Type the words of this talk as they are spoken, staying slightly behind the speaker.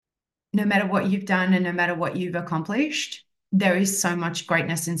no matter what you've done and no matter what you've accomplished, there is so much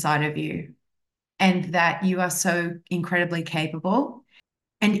greatness inside of you, and that you are so incredibly capable,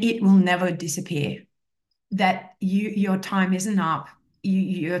 and it will never disappear. That your time isn't up,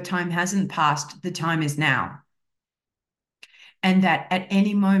 your time hasn't passed, the time is now. And that at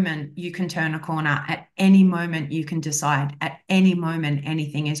any moment you can turn a corner, at any moment you can decide, at any moment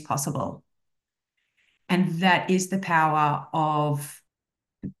anything is possible. And that is the power of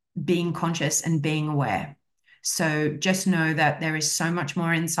being conscious and being aware. So just know that there is so much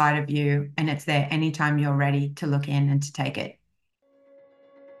more inside of you, and it's there anytime you're ready to look in and to take it.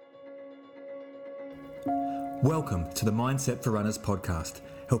 Welcome to the Mindset for Runners podcast,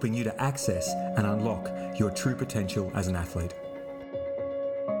 helping you to access and unlock your true potential as an athlete.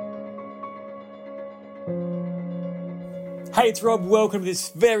 Hey, it's Rob. Welcome to this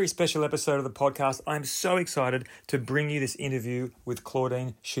very special episode of the podcast. I'm so excited to bring you this interview with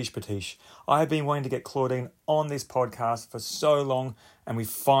Claudine Chicheportiche. I have been wanting to get Claudine on this podcast for so long, and we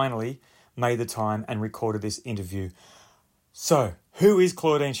finally made the time and recorded this interview. So, who is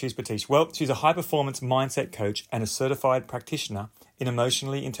Claudine Chicheportiche? Well, she's a high-performance mindset coach and a certified practitioner in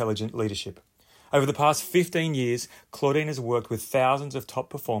emotionally intelligent leadership. Over the past 15 years, Claudine has worked with thousands of top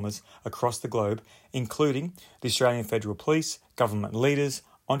performers across the globe, including the Australian Federal Police, government leaders,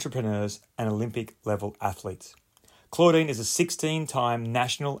 entrepreneurs, and Olympic-level athletes. Claudine is a 16-time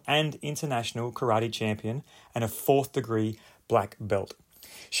national and international karate champion and a fourth-degree black belt.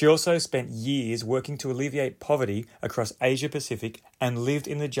 She also spent years working to alleviate poverty across Asia Pacific and lived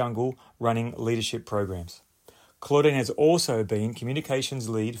in the jungle running leadership programs. Claudine has also been communications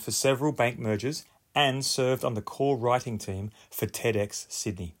lead for several bank mergers and served on the core writing team for TEDx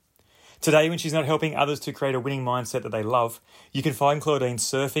Sydney. Today, when she's not helping others to create a winning mindset that they love, you can find Claudine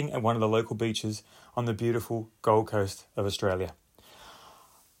surfing at one of the local beaches on the beautiful Gold Coast of Australia.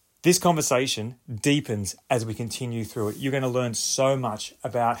 This conversation deepens as we continue through it. You're going to learn so much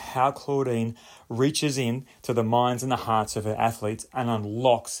about how Claudine reaches in to the minds and the hearts of her athletes and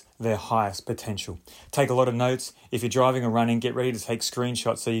unlocks their highest potential. Take a lot of notes. If you're driving or running, get ready to take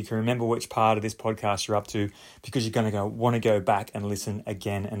screenshots so you can remember which part of this podcast you're up to, because you're going to want to go back and listen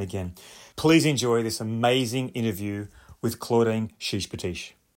again and again. Please enjoy this amazing interview with Claudine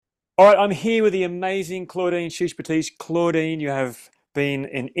Chicheportiche. All right, I'm here with the amazing Claudine Chicheportiche. Claudine, you have been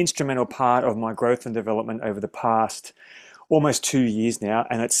an instrumental part of my growth and development over the past almost 2 years now,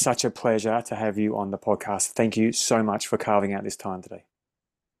 and it's such a pleasure to have you on the podcast. Thank you so much for carving out this time today.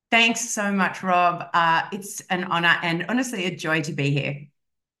 Thanks so much, Rob. It's an honor and honestly a joy to be here.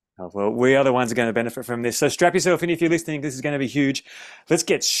 Oh, well, we are the ones who are going to benefit from this. So strap yourself in if you're listening. This is going to be huge. Let's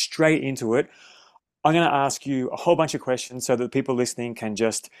get straight into it. I'm going to ask you a whole bunch of questions so that the people listening can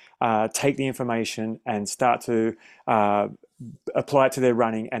just take the information and start to apply it to their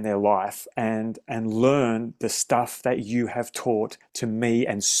running and their life, and learn the stuff that you have taught to me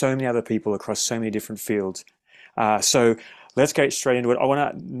and so many other people across so many different fields. So let's get straight into it. I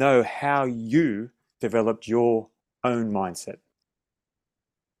want to know how you developed your own mindset.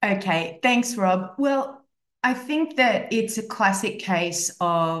 Okay, thanks, Rob. Well, I think that it's a classic case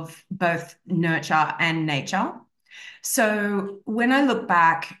of both nurture and nature. So when I look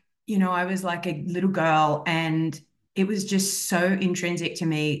back, I was like a little girl, and it was just so intrinsic to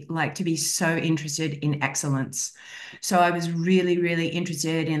me, like to be so interested in excellence. So I was really, really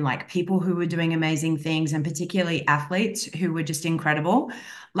interested in like people who were doing amazing things, and particularly athletes who were just incredible.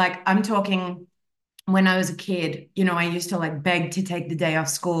 Like I'm talking when I was a kid, I used to like beg to take the day off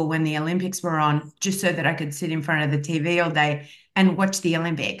school when the Olympics were on, just so that I could sit in front of the TV all day and watch the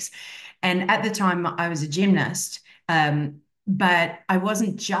Olympics. And at the time, I was a gymnast. But I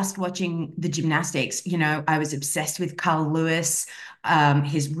wasn't just watching the gymnastics. I was obsessed with Carl Lewis,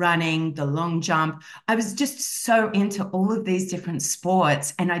 his running, the long jump. I was just so into all of these different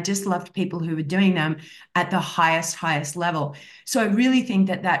sports, and I just loved people who were doing them at the highest level. So I really think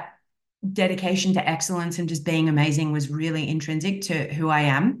that dedication to excellence and just being amazing was really intrinsic to who I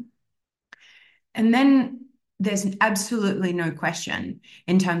am. And then there's absolutely no question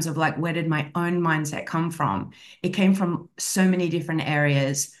in terms of like, where did my own mindset come from? It came from so many different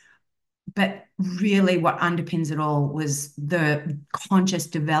areas, but really what underpins it all was the conscious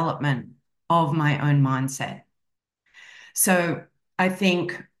development of my own mindset. So I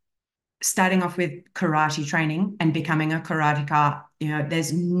think starting off with karate training and becoming a karateka,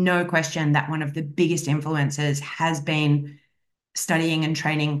 there's no question that one of the biggest influences has been studying and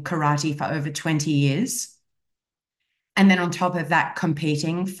training karate for over 20 years. And then on top of that,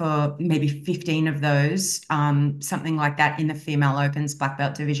 competing for maybe 15 of those, something like that in the female opens black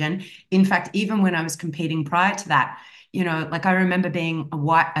belt division. In fact, even when I was competing prior to that, Like I remember being a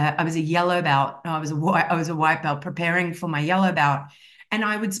white, I was a yellow belt. No, I was a white belt preparing for my yellow belt. And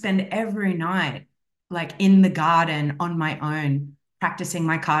I would spend every night like in the garden on my own, practicing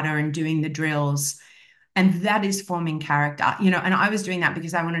my kata and doing the drills. And that is forming character, and I was doing that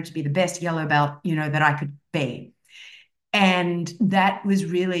because I wanted to be the best yellow belt, that I could be. And that was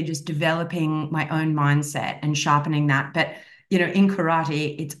really just developing my own mindset and sharpening that. But, in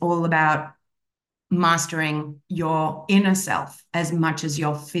karate, it's all about mastering your inner self as much as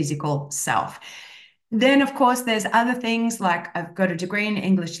your physical self. Then, of course, there's other things like I've got a degree in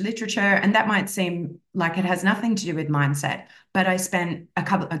English literature, and that might seem like it has nothing to do with mindset. But I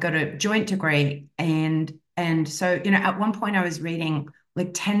got a joint degree, and so at one point I was reading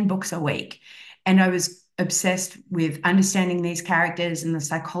like 10 books a week, and I was obsessed with understanding these characters and the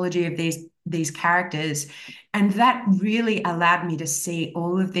psychology of these characters, and that really allowed me to see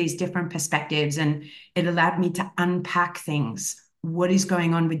all of these different perspectives, and it allowed me to unpack things. What is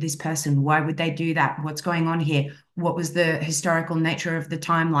going on with this person? Why would they do that? What's going on here? What was the historical nature of the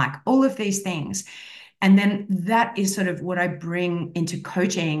time like? All of these things. And then that is sort of what I bring into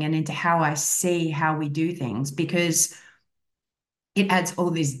coaching and into how I see how we do things, because it adds all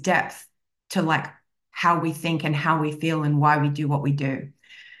this depth to like how we think and how we feel and why we do what we do.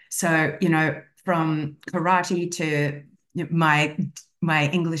 So, from karate to my my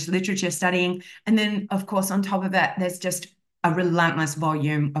English literature studying, and then of course on top of that, there's just a relentless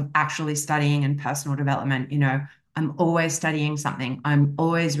volume of actually studying and personal development. I'm always studying something. I'm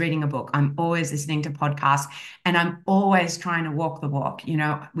always reading a book. I'm always listening to podcasts, and I'm always trying to walk the walk.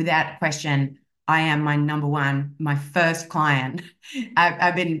 Without question, I am my number one, my first client.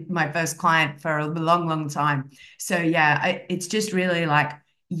 I've been my first client for a long, long time. So yeah, it's just really like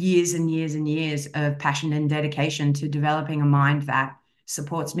years and years and years of passion and dedication to developing a mind that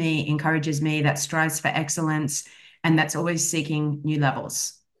supports me, encourages me, that strives for excellence, and that's always seeking new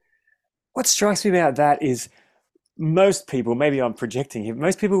levels. What strikes me about that is most people, maybe I'm projecting here,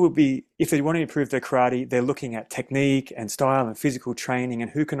 most people would be, if they want to improve their karate, they're looking at technique and style and physical training and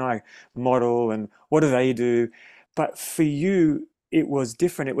who can I model and what do they do. But for you, it was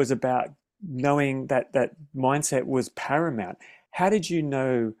different. It was about knowing that that mindset was paramount. How did you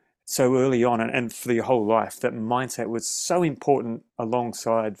know so early on and for your whole life that mindset was so important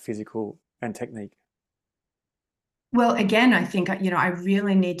alongside physical and technique? Well, again, I think, I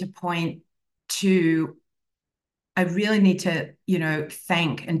really need to point to, I really need to,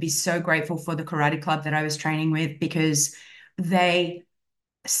 thank and be so grateful for the karate club that I was training with, because they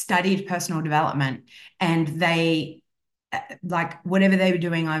studied personal development, and they like whatever they were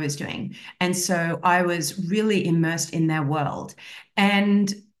doing, I was doing. And so I was really immersed in their world.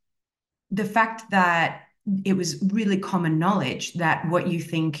 And the fact that it was really common knowledge that what you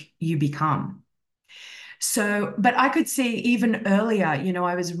think you become. So, but I could see even earlier,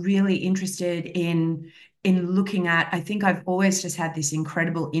 I was really interested in looking at, I think I've always just had this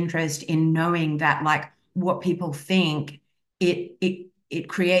incredible interest in knowing that like what people think, it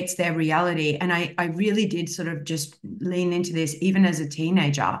creates their reality. And I really did sort of just lean into this even as a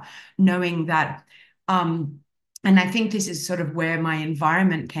teenager, knowing that and I think this is sort of where my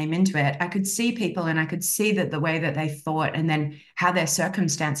environment came into it. I could see people, and I could see that the way that they thought and then how their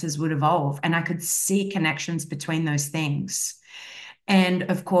circumstances would evolve. And I could see connections between those things. And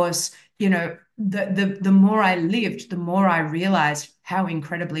of course, the more I lived, the more I realized how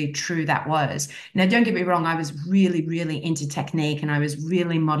incredibly true that was. Now, don't get me wrong, I was really, really into technique, and I was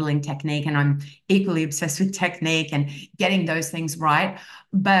really modeling technique, and I'm equally obsessed with technique and getting those things right.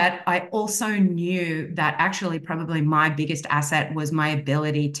 But I also knew that actually probably my biggest asset was my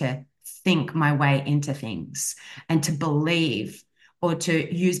ability to think my way into things and to believe or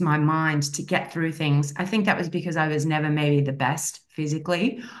to use my mind to get through things. I think that was because I was never maybe the best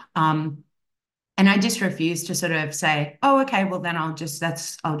physically. And I just refused to sort of say, oh, okay, well then I'll just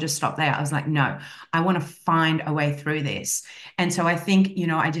stop there. I was like, no, I want to find a way through this. And so I think,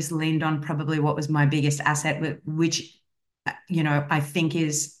 I just leaned on probably what was my biggest asset, which, I think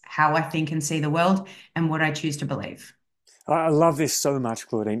is how I think and see the world and what I choose to believe. I love this so much,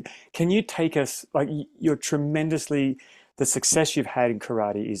 Claudine. Can you take us, like, you're tremendously, the success you've had in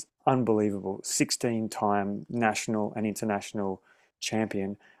karate is unbelievable. 16-time national and international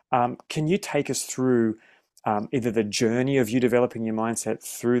champion. Can you take us through either the journey of you developing your mindset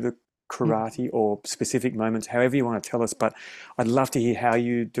through the karate or specific moments, however you want to tell us? But I'd love to hear how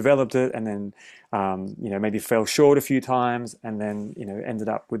you developed it and then, maybe fell short a few times and then, ended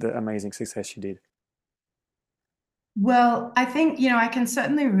up with the amazing success you did. Well, I think, I can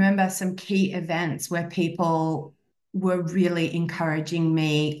certainly remember some key events where people were really encouraging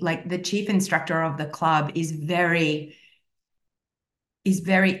me. Like the chief instructor of the club is very is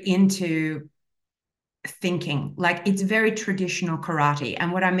very into thinking. Like it's very traditional karate.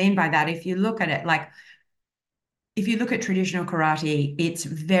 And what I mean by that, if you look at it, like if you look at traditional karate, it's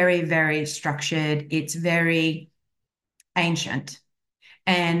very, very structured, it's very ancient.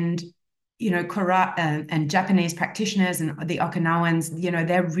 And karate and Japanese practitioners and the Okinawans,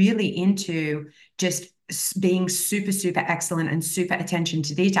 they're really into just being super, super excellent and super attention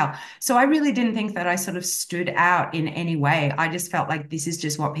to detail. So I really didn't think that I sort of stood out in any way. I just felt like this is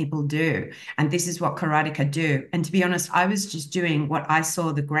just what people do, and this is what karateka do. And to be honest, I was just doing what I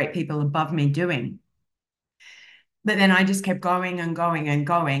saw the great people above me doing. But then I just kept going and going and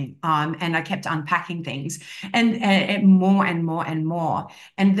going. And I kept unpacking things and more and more and more.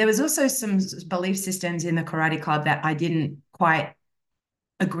 And there was also some belief systems in the karate club that I didn't quite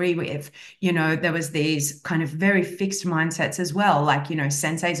agree with. There was these kind of very fixed mindsets as well, like,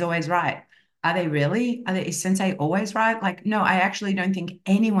 sensei's always right. Are they really? Is sensei always right? Like, no, I actually don't think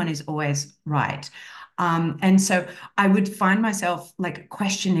anyone is always right. And so I would find myself like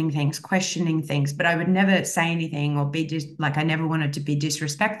questioning things, but I would never say anything or be like, I never wanted to be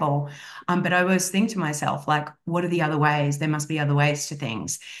disrespectful. But I always think to myself, like, what are the other ways? There must be other ways to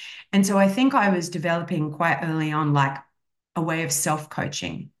things. And so I think I was developing quite early on, like a way of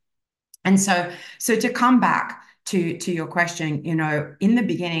self-coaching. And so to come back to your question, in the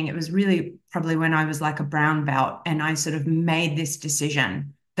beginning, it was really probably when I was like a brown belt and I sort of made this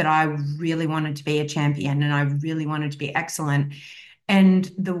decision that I really wanted to be a champion and I really wanted to be excellent.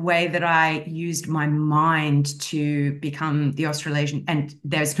 And the way that I used my mind to become the Australasian, and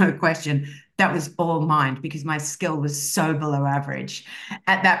there's no question that was all mind because my skill was so below average.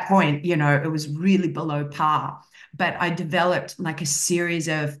 At that point, it was really below par. But I developed like a series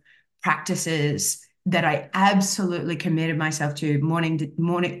of practices that I absolutely committed myself to morning,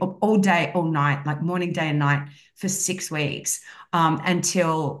 all day, all night, like morning, day, and night for 6 weeks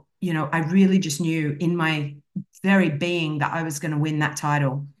until, I really just knew in my very being that I was going to win that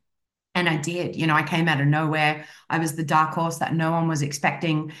title. And I did. I came out of nowhere. I was the dark horse that no one was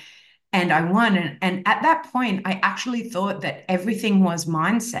expecting. And I won. And at that point, I actually thought that everything was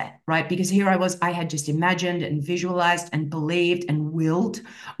mindset, right? Because here I was, I had just imagined and visualized and believed and willed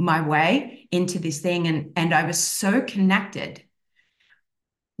my way into this thing. And I was so connected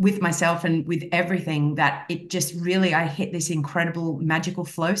with myself and with everything that it just really, I hit this incredible magical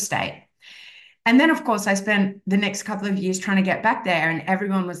flow state. And then, of course, I spent the next couple of years trying to get back there, and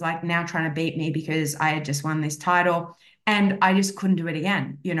everyone was like now trying to beat me because I had just won this title, and I just couldn't do it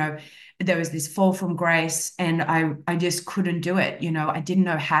again. There was this fall from grace, and I just couldn't do it. I didn't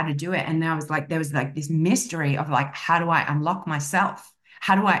know how to do it, and there was like this mystery of like, how do I unlock myself?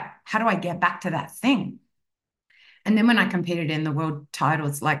 How do I get back to that thing? And then when I competed in the world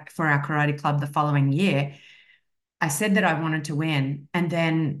titles, like for our karate club the following year, I said that I wanted to win. And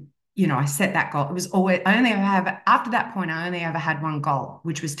then, I set that goal. It was always, I only ever have, after that point, I only ever had one goal,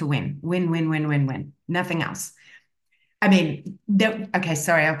 which was to win, win, win, win, win, win, nothing else. I mean, okay,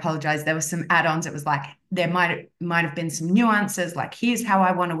 sorry, I apologize. There were some add-ons. It was like, there might have been some nuances, like here's how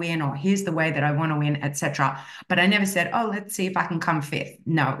I want to win, or here's the way that I want to win, etc. But I never said, oh, let's see if I can come fifth.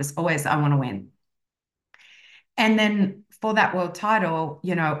 No, it was always, I want to win. And then for that world title,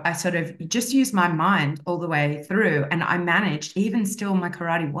 I sort of just used my mind all the way through and I managed, even still, my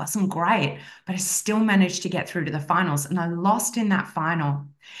karate wasn't great, but I still managed to get through to the finals and I lost in that final.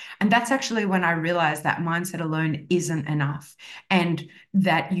 And that's actually when I realized that mindset alone isn't enough and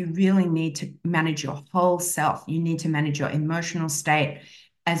that you really need to manage your whole self. You need to manage your emotional state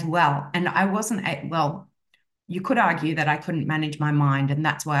as well. And I wasn't, well, you could argue that I couldn't manage my mind, and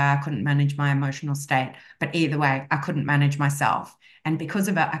that's why I couldn't manage my emotional state. But either way, I couldn't manage myself. And because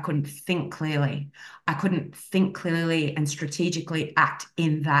of it, I couldn't think clearly. I couldn't think clearly and strategically act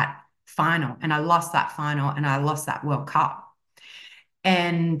in that final. And I lost that final and I lost that World Cup.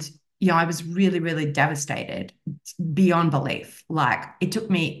 And, I was really, really devastated beyond belief. Like it took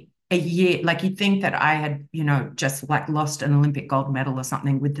me a year, like you'd think that I had, just like lost an Olympic gold medal or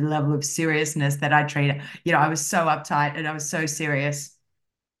something with the level of seriousness that I treated. I was so uptight and I was so serious.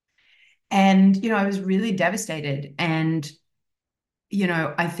 And, I was really devastated. And,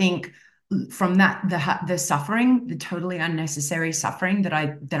 I think from that, the suffering, the totally unnecessary suffering that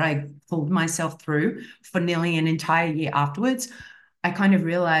I pulled myself through for nearly an entire year afterwards, I kind of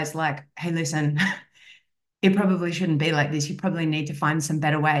realized like, hey, listen, it probably shouldn't be like this. You probably need to find some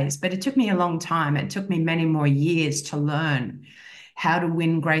better ways. But it took me a long time. It took me many more years to learn how to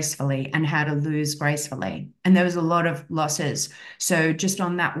win gracefully and how to lose gracefully. And there was a lot of losses. So just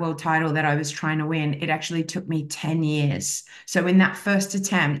on that world title that I was trying to win, it actually took me 10 years. So in that first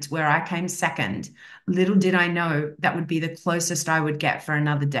attempt where I came second, little did I know that would be the closest I would get for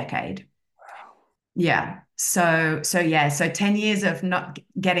another decade. Yeah. So 10 years of not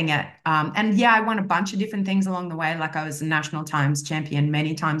getting it. And yeah, I won a bunch of different things along the way. Like I was a national times champion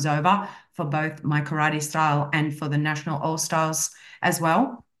many times over for both my karate style and for the national all styles as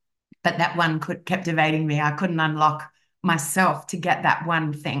well. But that one kept evading me. I couldn't unlock myself to get that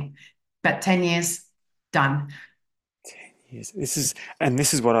one thing. But 10 years, done. Yes, this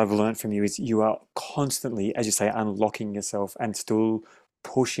is what I've learned from you is you are constantly, as you say, unlocking yourself and still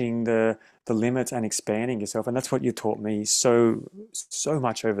pushing the limits and expanding yourself. And that's what you taught me so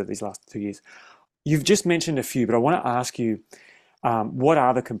much over these last 2 years. You've just mentioned a few, but I want to ask you, what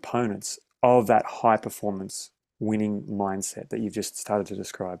are the components of that high performance winning mindset that you've just started to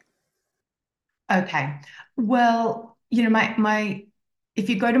describe? Okay. Well, my if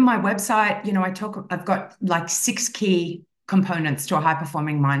you go to my website, I've got like 6 key components to a high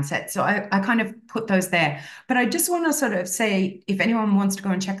performing mindset. So I kind of put those there. But I just want to sort of say, if anyone wants to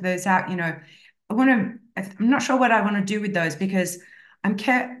go and check those out, I'm not sure what I want to do with those because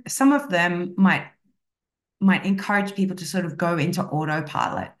some of them might encourage people to sort of go into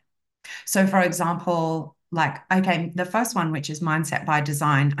autopilot. So, for example, like, okay, the first one, which is mindset by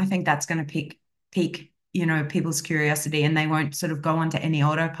design, I think that's going to pique, people's curiosity and they won't sort of go onto any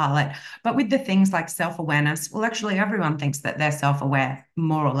autopilot. But with the things like self-awareness, well, actually, everyone thinks that they're self-aware,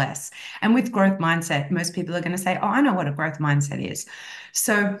 more or less. And with growth mindset, most people are going to say, oh, I know what a growth mindset is.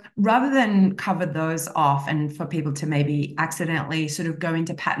 So rather than cover those off and for people to maybe accidentally sort of go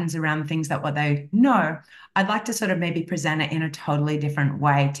into patterns around things that what they know, I'd like to sort of maybe present it in a totally different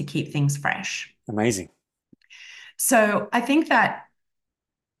way to keep things fresh. Amazing. So I think that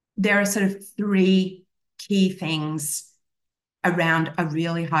there are sort of 3 key things around a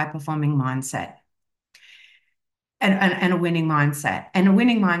really high performing mindset and a winning mindset. And a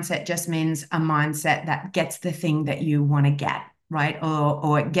winning mindset just means a mindset that gets the thing that you want to get, right?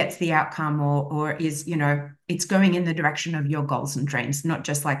 Or it gets the outcome or is, it's going in the direction of your goals and dreams, not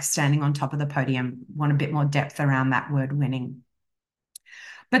just like standing on top of the podium. Want a bit more depth around that word winning.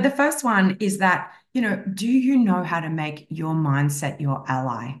 But the first one is that, do you know how to make your mindset your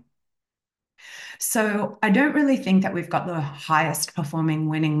ally? So I don't really think that we've got the highest performing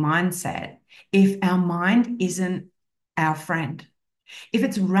winning mindset if our mind isn't our friend. If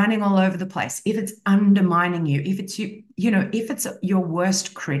it's running all over the place, if it's undermining you, if it's if it's your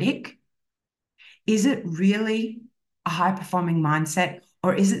worst critic, is it really a high performing mindset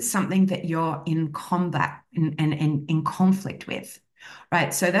or is it something that you're in combat and in conflict with?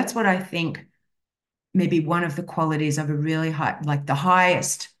 Right. So that's what I think maybe one of the qualities of a really high, like the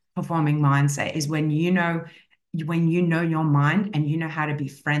highest performing mindset is when you know your mind and you know how to be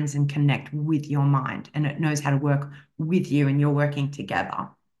friends and connect with your mind and it knows how to work with you and you're working together.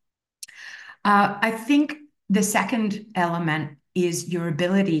 I think the second element is your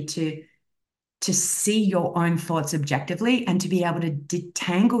ability to see your own thoughts objectively and to be able to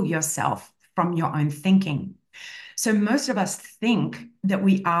detangle yourself from your own thinking. So most of us think that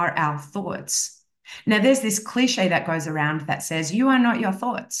we are our thoughts. Now, there's this cliche that goes around that says, you are not your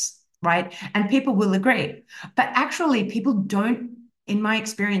thoughts, right? And people will agree. But actually, in my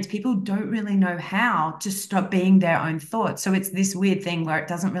experience, people don't really know how to stop being their own thoughts. So it's this weird thing where it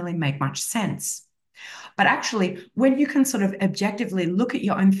doesn't really make much sense. But actually, when you can sort of objectively look at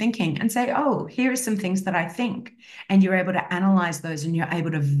your own thinking and say, oh, here are some things that I think, and you're able to analyze those and you're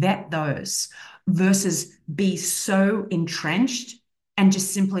able to vet those versus be so entrenched and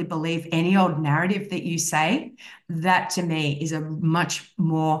just simply believe any old narrative that you say, that to me is a much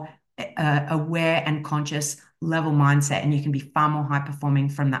more aware and conscious level mindset. And you can be far more high performing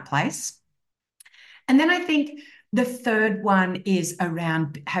from that place. And then I think the third one is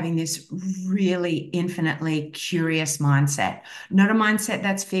around having this really infinitely curious mindset, not a mindset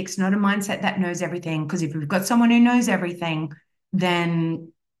that's fixed, not a mindset that knows everything. Because if we've got someone who knows everything,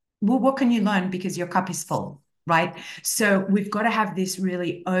 then, well, what can you learn because your cup is full, right? So we've got to have this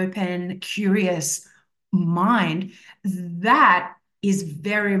really open, curious mind that is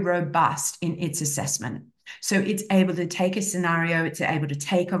very robust in its assessment. So it's able to take a scenario, it's able to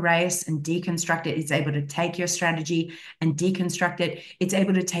take a race and deconstruct it. It's able to take your strategy and deconstruct it. It's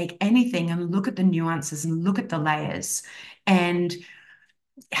able to take anything and look at the nuances and look at the layers. And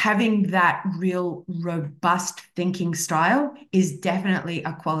having that real robust thinking style is definitely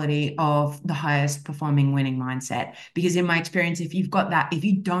a quality of the highest performing winning mindset. Because in my experience, if you've got that, if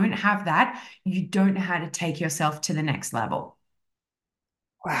you don't have that, you don't know how to take yourself to the next level.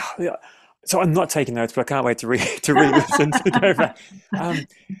 Wow. Yeah. So I'm not taking notes, but I can't wait to to re-listen to go back. Um,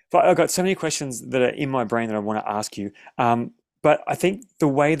 but I've got so many questions that are in my brain that I want to ask you. But I think the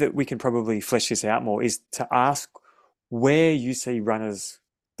way that we can probably flesh this out more is to ask where you see runners,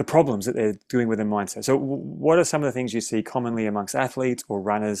 the problems that they're doing with their mindset. So what are some of the things you see commonly amongst athletes or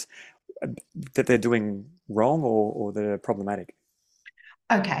runners that they're doing wrong or that are problematic?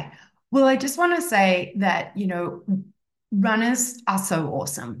 Okay. Well, I just want to say that, runners are so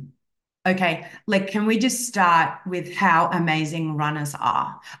awesome. Okay. Like, can we just start with how amazing runners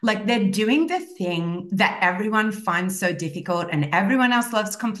are? Like, they're doing the thing that everyone finds so difficult and everyone else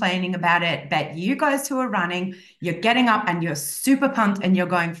loves complaining about it. But you guys who are running, you're getting up and you're super pumped and you're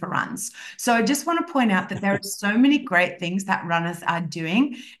going for runs. So I just want to point out that there are so many great things that runners are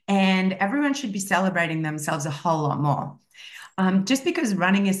doing, and everyone should be celebrating themselves a whole lot more. Just because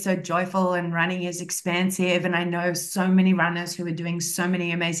running is so joyful and running is expansive, and I know so many runners who are doing so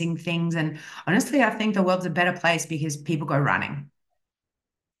many amazing things. And honestly, I think the world's a better place because people go running.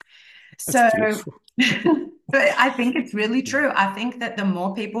 That's So, beautiful. but I think it's really true. I think that the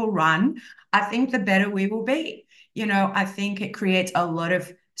more people run, I think the better we will be. I think it creates a lot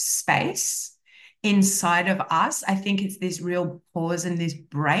of space inside of us. I think it's this real pause and this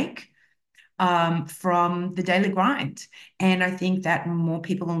break from the daily grind. And I think that more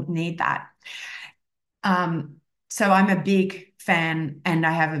people need that. Um, so I'm a big fan and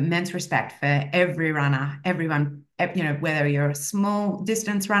I have immense respect for every runner, everyone, whether you're a small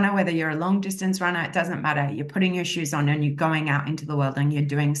distance runner, whether you're a long distance runner, it doesn't matter. You're putting your shoes on and you're going out into the world and you're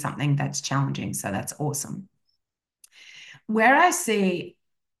doing something that's challenging. So that's awesome. Where I see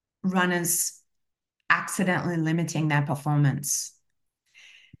runners accidentally limiting their performance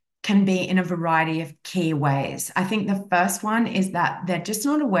can be in a variety of key ways. I think the first one is that they're just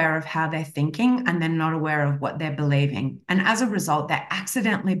not aware of how they're thinking and they're not aware of what they're believing. And as a result, they're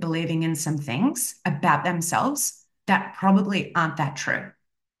accidentally believing in some things about themselves that probably aren't that true.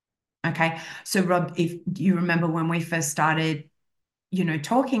 Okay. So, Rob, if you remember when we first started,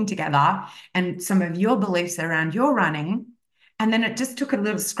 talking together and some of your beliefs around your running. And then it just took a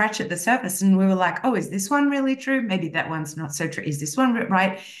little scratch at the surface. And we were like, oh, is this one really true? Maybe that one's not so true. Is this one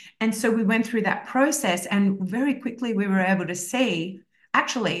right? And so we went through that process. And very quickly, we were able to see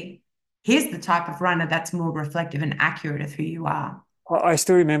actually, here's the type of runner that's more reflective and accurate of who you are. I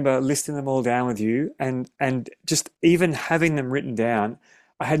still remember listing them all down with you and just even having them written down.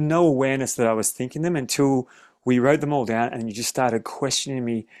 I had no awareness that I was thinking them until we wrote them all down and you just started questioning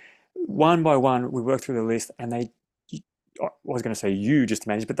me one by one. We worked through the list and I was going to say you just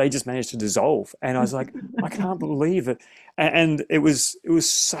managed, but they just managed to dissolve. And I was like, I can't believe it. And it was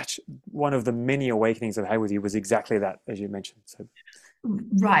such one of the many awakenings I've had with you was exactly that, as you mentioned. So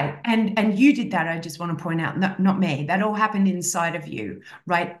Right. And you did that, I just want to point out, not me. That all happened inside of you,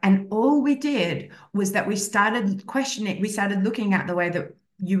 right? And all we did was that we started questioning, we started looking at the way that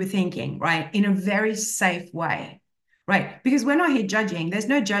you were thinking, right? In a very safe way. Right. Because we're not here judging. There's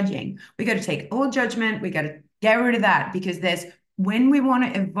no judging. We got to take all judgment. We got to get rid of that because there's when we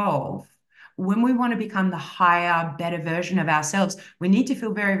want to evolve, when we want to become the higher, better version of ourselves, we need to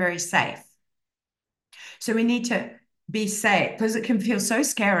feel very, very safe. So we need to be safe because it can feel so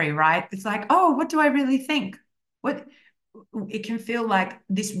scary, right? It's like, oh, what do I really think? What it can feel like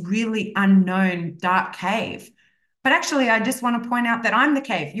this really unknown dark cave. But actually, I just want to point out that I'm the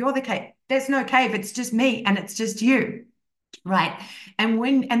cave, you're the cave. There's no cave, it's just me and it's just you. Right.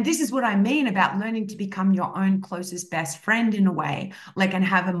 And this is what I mean about learning to become your own closest best friend in a way, like, and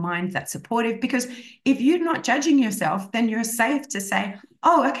have a mind that's supportive. Because if you're not judging yourself, then you're safe to say,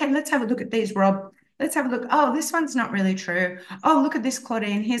 oh, okay, let's have a look at these, Rob. Let's have a look. Oh, this one's not really true. Oh, look at this,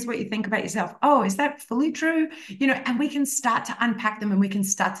 Claudine. Here's what you think about yourself. Oh, is that fully true? And we can start to unpack them and we can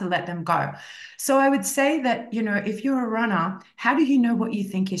start to let them go. So I would say that, if you're a runner, how do you know what you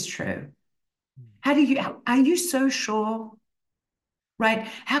think is true? Are you so sure, right?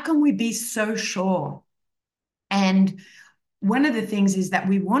 How can we be so sure? And one of the things is that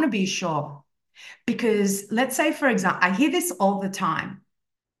we want to be sure because let's say, for example, I hear this all the time.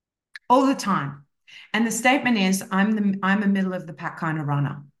 And the statement is, I'm a middle of the pack kind of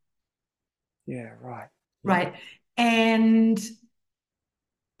runner, yeah, right. Yeah. right? And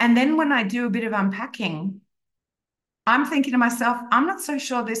and then when I do a bit of unpacking, I'm thinking to myself, I'm not so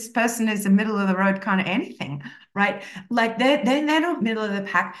sure this person is a middle of the road kind of anything, right? Like they're not middle of the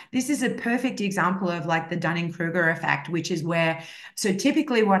pack. This is a perfect example of like the Dunning-Kruger effect, which is where, so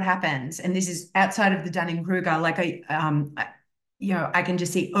typically what happens, and this is outside of the Dunning-Kruger, like I can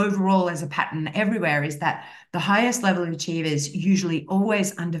just see overall as a pattern everywhere is that the highest level of achievers usually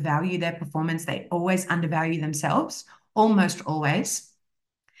always undervalue their performance. They always undervalue themselves, almost always.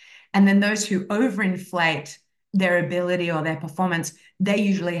 And then those who overinflate their ability or their performance, they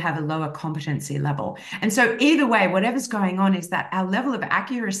usually have a lower competency level. And so either way, whatever's going on is that our level of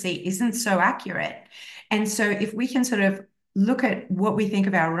accuracy isn't so accurate. And so if we can sort of look at what we think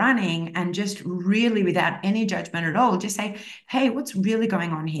of our running and just really without any judgment at all, just say, hey, what's really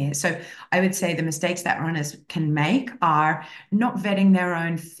going on here? So I would say the mistakes that runners can make are not vetting their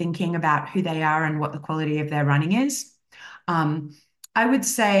own thinking about who they are and what the quality of their running is. Um, I would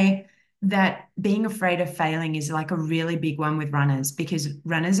say that being afraid of failing is like a really big one with runners because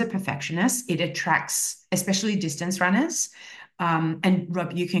runners are perfectionists. It attracts, especially distance runners. And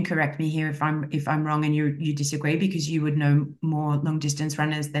Rob, you can correct me here if I'm wrong and you disagree because you would know more long distance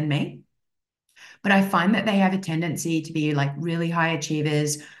runners than me. But I find that they have a tendency to be like really high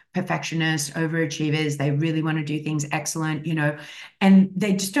achievers, perfectionists, overachievers. They really want to do things excellent, and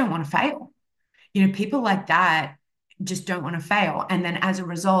they just don't want to fail. People like that just don't want to fail. And then as a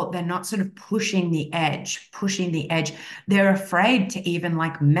result, they're not sort of pushing the edge. They're afraid to even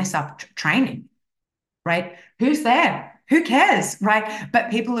like mess up training, right? Who's there? Who cares, right? But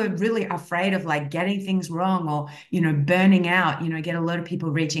people are really afraid of like getting things wrong or, burning out. I get a lot of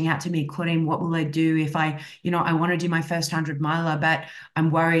people reaching out to me, Claudine, what will I do if I want to do my first 100 miler, but I'm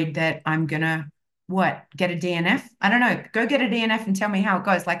worried that I'm going to get a DNF? I don't know. Go get a DNF and tell me how it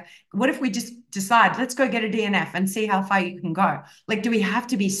goes. Like, what if we just decide, let's go get a DNF and see how far you can go? Like, do we have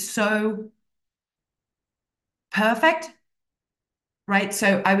to be so perfect? Right.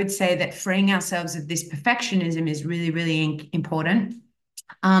 So I would say that freeing ourselves of this perfectionism is really, really important.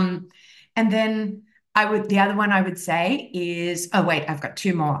 Um, and then the other one I would say is, oh, wait, I've got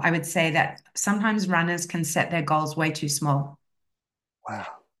two more. I would say that sometimes runners can set their goals way too small. Wow.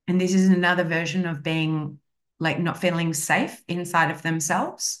 And this is another version of being like not feeling safe inside of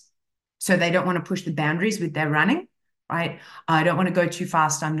themselves. So they don't want to push the boundaries with their running, right? I don't want to go too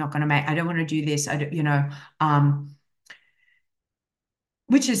fast. I don't want to do this. I don't,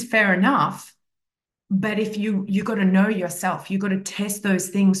 which is fair enough. But if you got to know yourself, you got to test those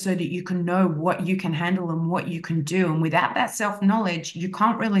things so that you can know what you can handle and what you can do. And without that self-knowledge, you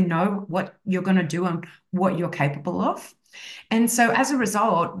can't really know what you're going to do and what you're capable of. And so as a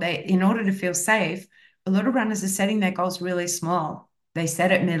result, in order to feel safe, a lot of runners are setting their goals really small. They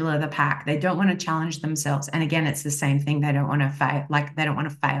set it middle of the pack. They don't want to challenge themselves. And again, it's the same thing. They don't want to fail, like they don't want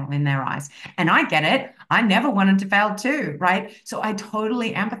to fail in their eyes. And I get it. I never wanted to fail too, right? So I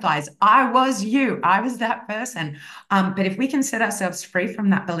totally empathize. I was you. I was that person. But if we can set ourselves free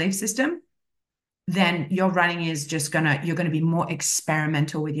from that belief system, then your running is you're going to be more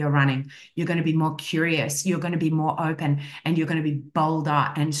experimental with your running. You're going to be more curious. You're going to be more open and you're going to be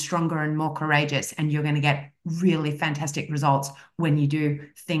bolder and stronger and more courageous. And you're going to get really fantastic results when you do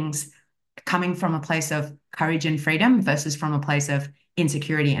things coming from a place of courage and freedom versus from a place of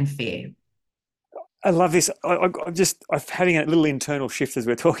insecurity and fear. I love this. I'm having a little internal shift as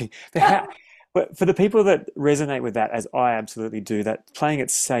we're talking. But for the people that resonate with that, as I absolutely do, that playing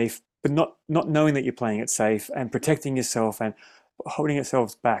it safe, but not knowing that you're playing it safe and protecting yourself and holding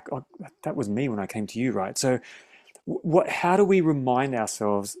yourselves back. That was me when I came to you, right? So, how do we remind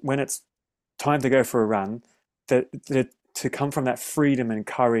ourselves when it's time to go for a run that to come from that freedom and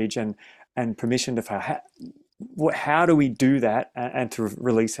courage and permission to fail? How do we do that and to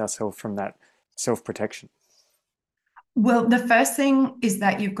release ourselves from that self-protection? Well, the first thing is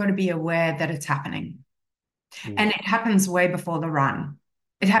that you've got to be aware that it's happening. Mm, And it happens way before the run.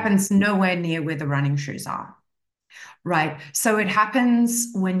 It mm, happens nowhere near where the running shoes are. Right. So it happens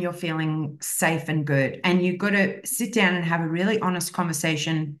when you're feeling safe and good. And you've got to sit down and have a really honest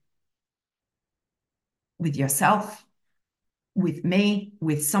conversation with yourself, with me,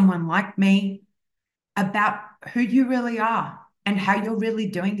 with someone like me about who you really are and how you're really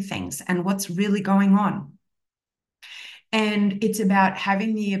doing things and what's really going on. And it's about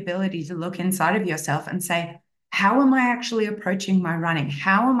having the ability to look inside of yourself and say, how am I actually approaching my running?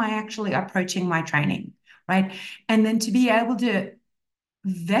 How am I actually approaching my training? Right. And then to be able to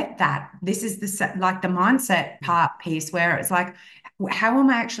vet that. This is the mindset mm. part piece where it's like, how am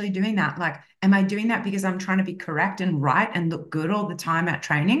I actually doing that? Like, am I doing that because I'm trying to be correct and right and look good all the time at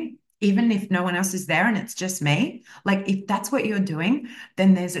training, even if no one else is there and it's just me? Like, if that's what you're doing,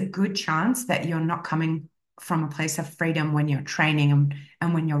 then there's a good chance that you're not coming from a place of freedom when you're training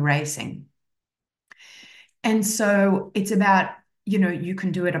and when you're racing. And so it's about, you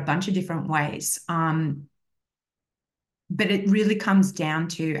can do it a bunch of different ways. But it really comes down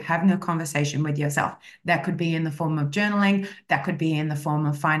to having a conversation with yourself. That could be in the form of journaling, that could be in the form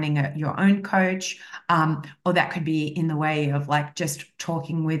of finding your own coach, or that could be in the way of like just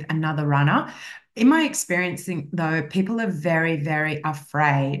talking with another runner. In my experiencing, though, people are very, very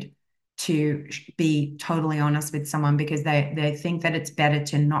afraid to be totally honest with someone because they think that it's better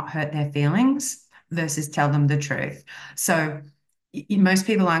to not hurt their feelings versus tell them the truth. So most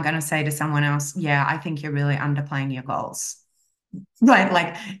people aren't going to say to someone else, yeah, I think you're really underplaying your goals. Right.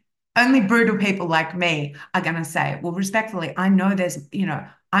 Like only brutal people like me are going to say, well, respectfully, I know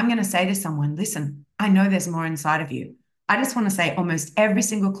I'm going to say to someone, listen, I know there's more inside of you. I just want to say almost every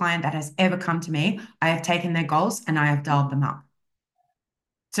single client that has ever come to me, I have taken their goals and I have dialed them up.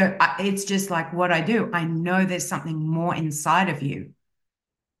 So it's just like what I do. I know there's something more inside of you.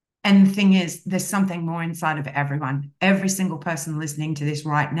 And the thing is, there's something more inside of everyone. Every single person listening to this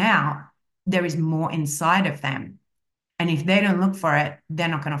right now, there is more inside of them. And if they don't look for it, they're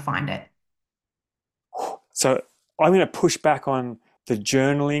not going to find it. So I'm going to push back on the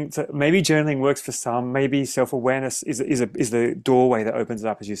journaling. So maybe journaling works for some. Maybe self-awareness is the doorway that opens it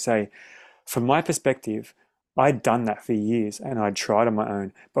up, as you say. From my perspective, I'd done that for years and I'd tried on my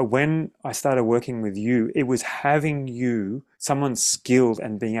own. But when I started working with you, it was having you, someone skilled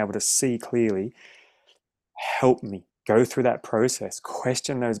and being able to see clearly, help me go through that process,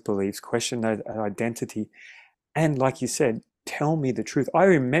 question those beliefs, question that identity, and like you said, tell me the truth. I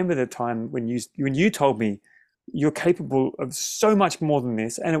remember the time when you told me you're capable of so much more than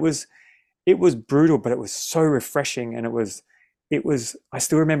this, and it was brutal, but it was so refreshing, and it was I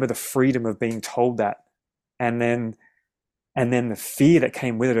still remember the freedom of being told that, and then the fear that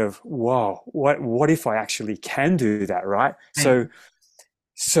came with it of, whoa, what if I actually can do that, right? Right.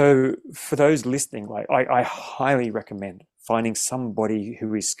 So for those listening, like I highly recommend finding somebody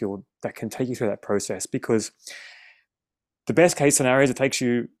who is skilled that can take you through that process, because the best case scenario is it takes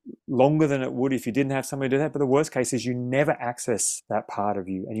you longer than it would if you didn't have somebody do that. But the worst case is you never access that part of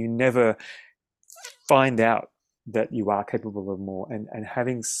you and you never find out that you are capable of more. And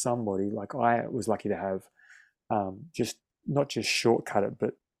having somebody like I was lucky to have, just not just shortcut it,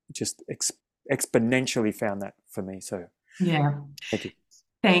 but just exponentially found that for me. So Yeah. thank you.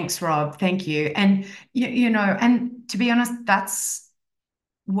 Thanks, Rob. Thank you. And and to be honest, that's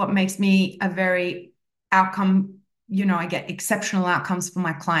what makes me a very outcome, I get exceptional outcomes for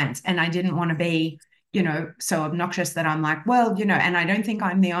my clients. And I didn't want to be, so obnoxious that I'm like, well, and I don't think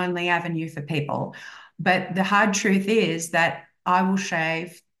I'm the only avenue for people. But the hard truth is that I will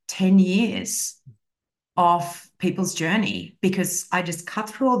shave 10 years off people's journey because I just cut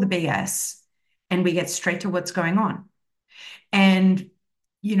through all the BS and we get straight to what's going on. And,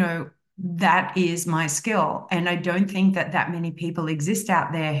 you know, that is my skill. And I don't think that that many people exist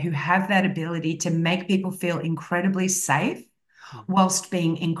out there who have that ability to make people feel incredibly safe whilst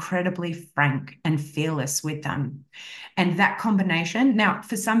being incredibly frank and fearless with them. And that combination, now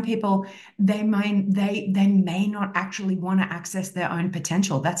for some people, they may not actually want to access their own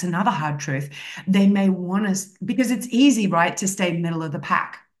potential. That's another hard truth. They may want to, because it's easy, right, to stay middle of the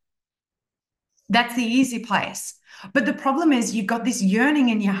pack. That's the easy place. But the problem is you've got this yearning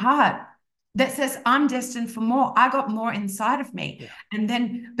in your heart that says, I'm destined for more. I got more inside of me.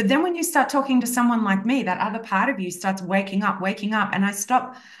 Yeah. But then when you start talking to someone like me, that other part of you starts waking up. And I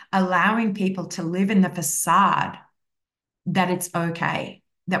stop allowing people to live in the facade that it's okay,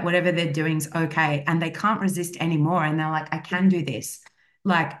 that whatever they're doing is okay. And they can't resist anymore. And they're like, I can do this.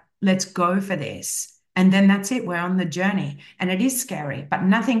 Like, let's go for this. And then that's it. We're on the journey. And it is scary, but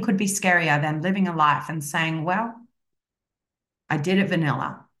nothing could be scarier than living a life and saying, well, I did it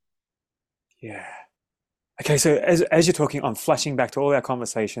vanilla. Yeah. Okay, so as you're talking, I'm flashing back to all our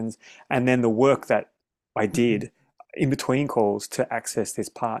conversations and then the work that I did in between calls to access this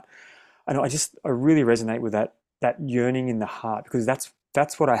part. And I really resonate with that yearning in the heart, because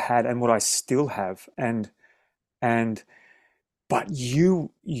that's what I had and what I still have. And but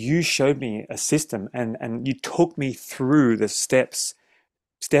you showed me a system, and you took me through the steps,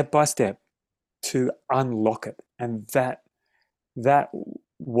 step by step, to unlock it. And that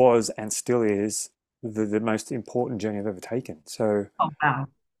was and still is the most important journey I've ever taken. So Oh, wow.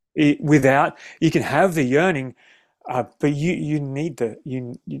 without, you can have the yearning, but you need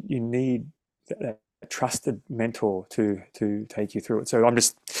you need that trusted mentor to take you through it. So I'm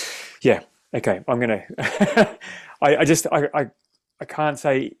just, yeah, okay. I'm gonna. I can't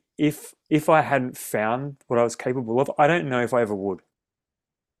say if I hadn't found what I was capable of, I don't know if I ever would,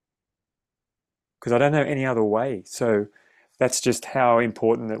 because I don't know any other way. So that's just how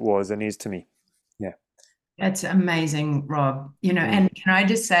important it was and is to me. Yeah. That's amazing, Rob. Mm. And can I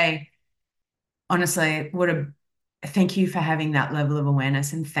just say, honestly, what a thank you for having that level of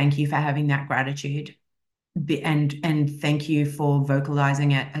awareness and thank you for having that gratitude. And thank you for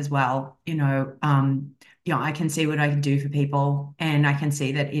vocalizing it as well. I can see what I can do for people, and I can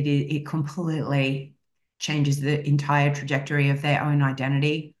see that it completely changes the entire trajectory of their own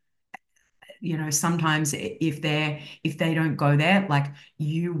identity. sometimes if they don't go there, like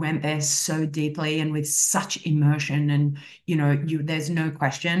you went there so deeply and with such immersion, and there's no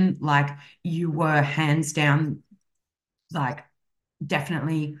question, like you were hands down, like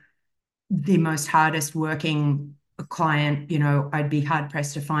definitely the most hardest working client. I'd be hard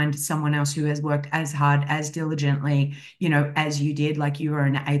pressed to find someone else who has worked as hard, as diligently, as you did. Like you were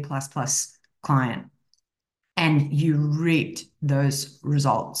an A plus plus client, and you reaped those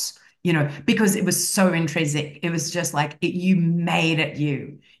results, because it was so intrinsic. It was just like you made it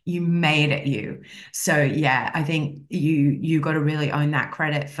you made it you. So yeah, I think you got to really own that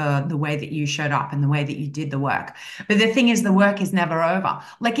credit for the way that you showed up and the way that you did the work. But the thing is, the work is never over.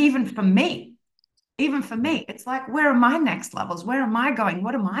 Like even for me, it's like, where are my next levels? Where am I going?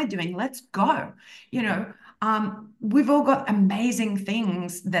 What am I doing? Let's go. You know, we've all got amazing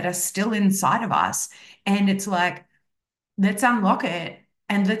things that are still inside of us. And it's like, let's unlock it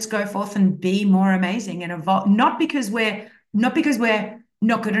and let's go forth and be more amazing and evolve. Not because we're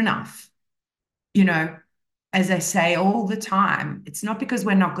not good enough, you know, as I say all the time, it's not because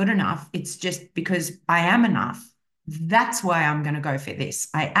we're not good enough. It's just because I am enough. That's why I'm going to go for this.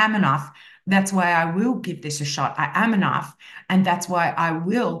 I am enough. That's why I will give this a shot. I am enough. And that's why I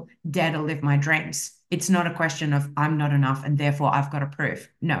will dare to live my dreams. It's not a question of I'm not enough and therefore I've got to prove.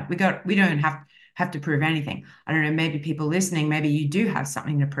 No, we don't have to prove anything. I don't know, maybe people listening, maybe you do have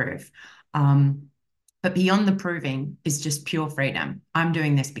something to prove. Um, but beyond the proving is just pure freedom. I'm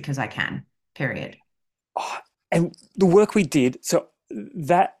doing this because I can, period. Oh, and the work we did, so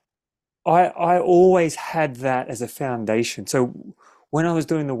that I always had that as a foundation. So when I was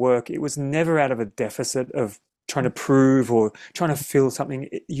doing the work, it was never out of a deficit of trying to prove or trying to fill something.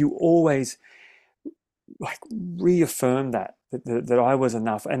 You always like reaffirmed that I was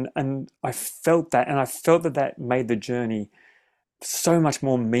enough, and I felt that, and I felt that made the journey so much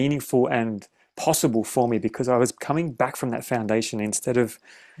more meaningful and possible for me because I was coming back from that foundation instead of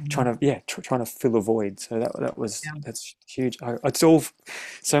trying to fill a void. So that's huge. It's all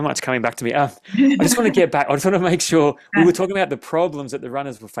so much coming back to me. I just want to get back. I just want to make sure we were Yeah. talking about the problems that the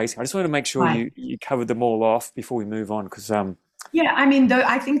runners were facing. I just want to make sure Right. you covered them all off before we move on because Yeah, I mean, though,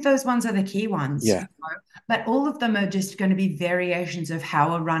 I think those ones are the key ones, yeah. but all of them are just going to be variations of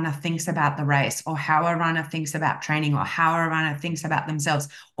how a runner thinks about the race, or how a runner thinks about training, or how a runner thinks about themselves,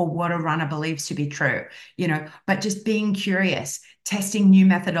 or what a runner believes to be true, but just being curious, testing new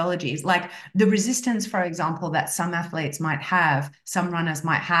methodologies, like the resistance, for example, that some athletes might have, some runners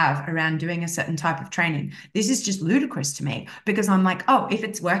might have around doing a certain type of training. This is just ludicrous to me because I'm like, oh, if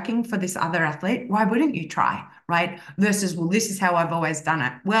it's working for this other athlete, why wouldn't you try? Right? Versus, well, this is how I've always done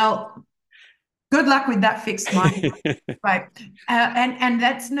it. Well, good luck with that fixed mind, right? And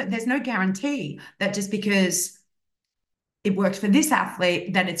there's no guarantee that just because it worked for this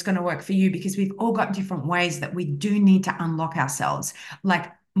athlete that it's going to work for you, because we've all got different ways that we do need to unlock ourselves.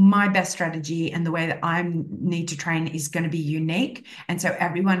 Like my best strategy and the way that I need to train is going to be unique. And so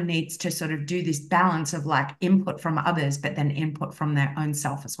everyone needs to sort of do this balance of like input from others, but then input from their own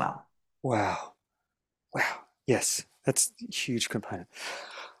self as well. Wow. Wow. Yes, that's a huge component.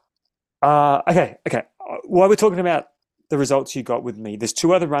 Okay. While we're talking about the results you got with me, there's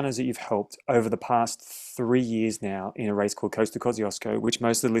two other runners that you've helped over the past 3 years now in a race called Costa Kosciuszko, which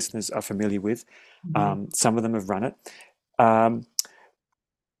most of the listeners are familiar with. Mhm. Some of them have run it. Um,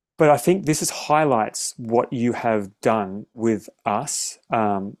 but I think this is highlights what you have done with us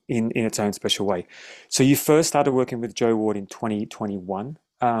in its own special way. So you first started working with Joe Ward in 2021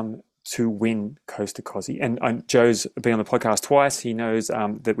 to win Costa Cosy, and Joe's been on the podcast twice. He knows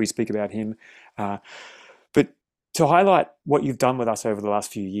that we speak about him. But to highlight what you've done with us over the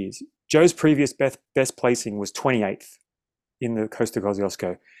last few years, Joe's previous best placing was 28th in the Costa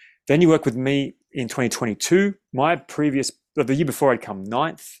Kosciuszko. Then you worked with me in 2022. My previous, the year before, I'd come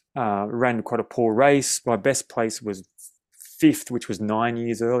ninth, ran quite a poor race. My best place was fifth, which was 9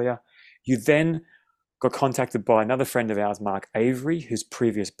 years earlier. You then got contacted by another friend of ours, Mark Avery, whose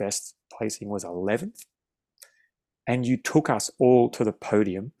previous best placing was 11th. And you took us all to the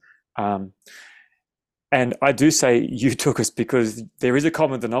podium. And I do say you took us because there is a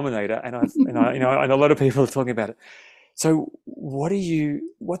common denominator, and a lot of people are talking about it. So what do you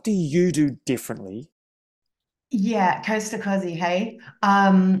do differently? Yeah, Costa Cozy, hey.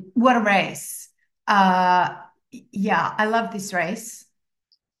 What a race. Uh yeah, I love this race.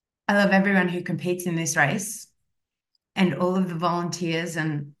 I love everyone who competes in this race, and all of the volunteers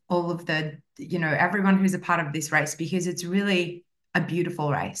and all of everyone who's a part of this race, because it's really a beautiful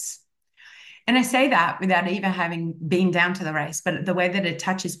race. And I say that without even having been down to the race, but the way that it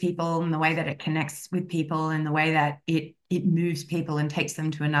touches people and the way that it connects with people and the way that it moves people and takes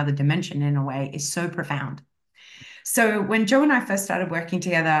them to another dimension in a way is so profound. So when Joe and I first started working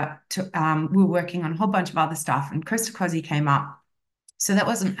together, we were working on a whole bunch of other stuff, and Krista Cosy came up. So that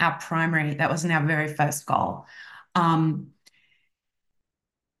wasn't our very first goal. Um,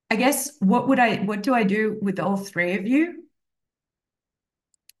 I guess what do I do with all three of you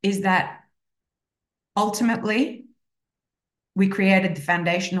is that ultimately we created the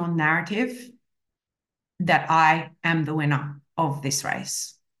foundational narrative that I am the winner of this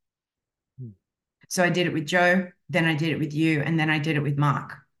race. So I did it with Joe, then I did it with you, and then I did it with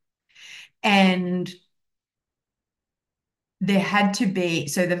Mark. And there had to be,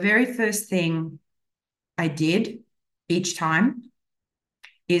 so the very first thing I did each time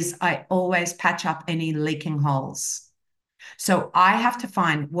is I always patch up any leaking holes. So I have to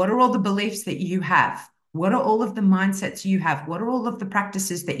find what are all the beliefs that you have? What are all of the mindsets you have? What are all of the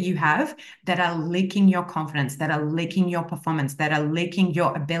practices that you have that are leaking your confidence, that are leaking your performance, that are leaking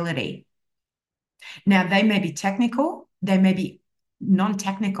your ability? Now, they may be technical, they may be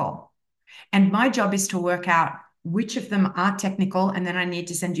non-technical. And my job is to work out which of them are technical. And then I need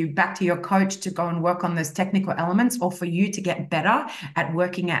to send you back to your coach to go and work on those technical elements, or for you to get better at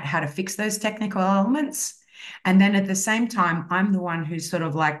working out how to fix those technical elements. And then at the same time, I'm the one who's sort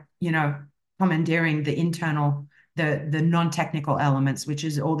of like, commandeering the internal, the non-technical elements, which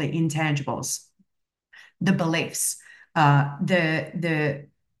is all the intangibles, the beliefs, the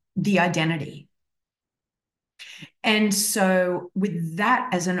identity. And so with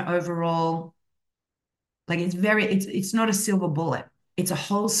that as an overall, like it's not a silver bullet. It's a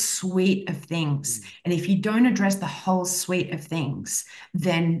whole suite of things. And if you don't address the whole suite of things,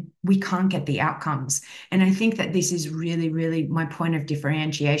 then we can't get the outcomes. And I think that this is really, really my point of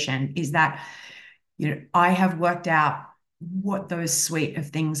differentiation is that, I have worked out what those suite of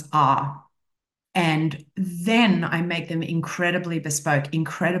things are. And then I make them incredibly bespoke,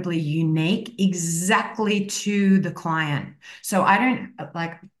 incredibly unique, exactly to the client. So I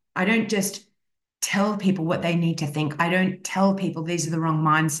don't just tell people what they need to think. I don't tell people these are the wrong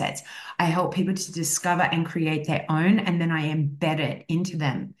mindsets. I help people to discover and create their own, and then I embed it into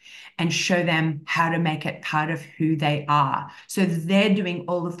them and show them how to make it part of who they are. So they're doing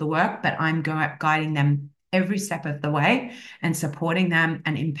all of the work, but I'm guiding them every step of the way and supporting them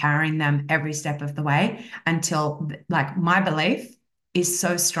and empowering them every step of the way until, like, my belief is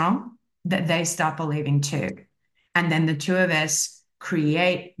so strong that they start believing too. And then the two of us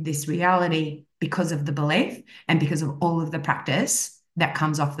create this reality because of the belief and because of all of the practice that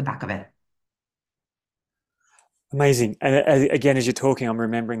comes off the back of it. Amazing. And again, as you're talking, I'm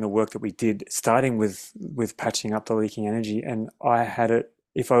remembering the work that we did, starting with patching up the leaking energy. And I had it.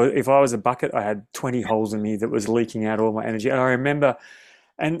 If I was a bucket, I had 20 holes in me that was leaking out all my energy. And I remember,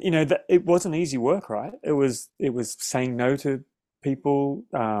 and that it wasn't easy work, right? It was saying no to people.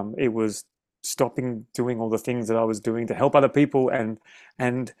 It was stopping doing all the things that I was doing to help other people, and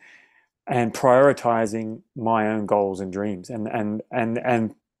and prioritizing my own goals and dreams, and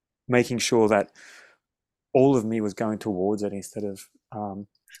making sure that all of me was going towards it instead of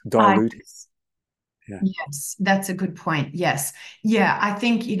diluting. Yes. Yeah. Yes, that's a good point. Yes. Yeah, I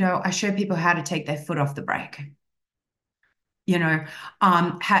think, I show people how to take their foot off the brake. you know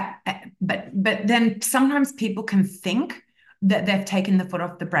but then sometimes people can think that they've taken the foot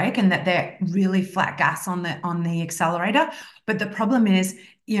off the brake and that they're really flat gas on the accelerator, but the problem is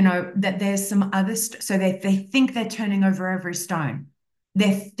that there's some other so they think they're turning over every stone.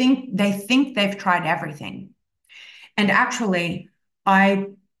 They think they've tried everything, and actually I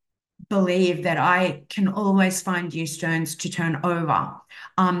believe that I can always find new stones to turn over.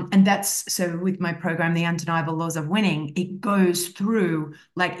 And that's so with my program, The Undeniable Laws of Winning, it goes through,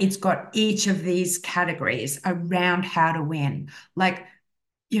 like, it's got each of these categories around how to win. Like,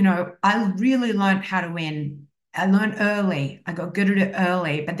 I really learned how to win. I learned early. I got good at it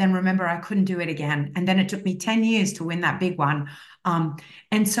early, but then remember, I couldn't do it again. And then it took me 10 years to win that big one. Um,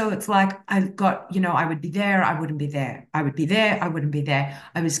 and so it's like I've got, I would be there, I wouldn't be there. I would be there, I wouldn't be there.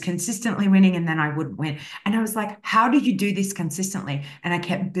 I was consistently winning and then I wouldn't win. And I was like, how do you do this consistently? And I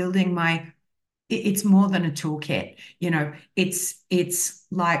kept building it's more than a toolkit. It's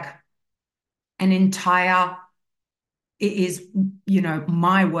like an entire it is,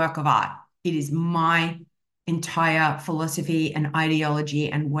 my work of art. It is my entire philosophy and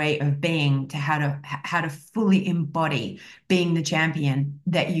ideology and way of being to how to fully embody being the champion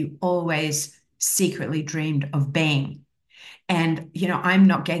that you always secretly dreamed of being. And, I'm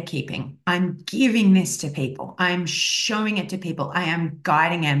not gatekeeping. I'm giving this to people. I'm showing it to people. I am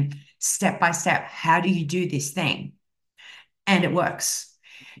guiding them step by step. How do you do this thing? And it works.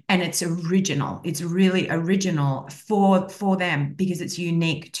 And it's original. It's really original for them because it's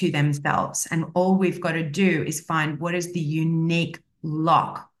unique to themselves. And all we've got to do is find what is the unique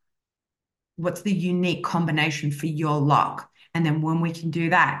lock. What's the unique combination for your lock? And then when we can do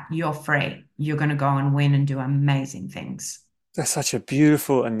that, you're free. You're going to go and win and do amazing things. That's such a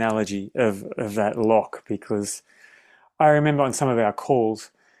beautiful analogy of that lock, because I remember on some of our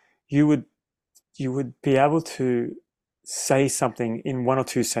calls, you would you would be able to say something in one or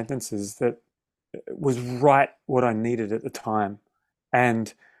two sentences that was right what I needed at the time.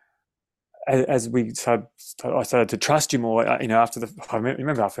 And as I started to trust you more. After I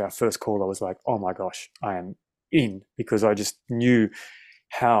remember after our first call, I was like, oh my gosh, I am in, because I just knew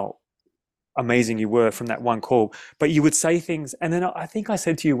how amazing you were from that one call. But you would say things, and then I think I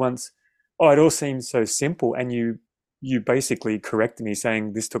said to you once, "Oh, it all seems so simple," and you basically corrected me,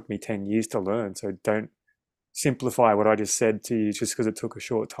 saying this took me 10 years to learn. So don't simplify what I just said to you just because it took a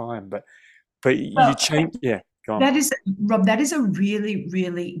short time. But you Well, changed. Yeah, go on. that is, Rob, that is a really,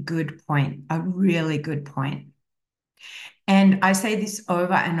 really good point. A really good point. And I say this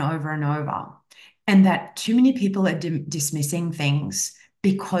over and over and over, and that too many people are dismissing things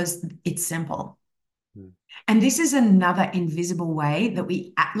because it's simple. Mm, And this is another invisible way that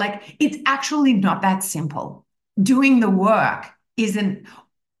we act, like it's actually not that simple. Doing the work isn't,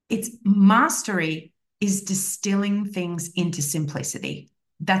 it's mastery is distilling things into simplicity.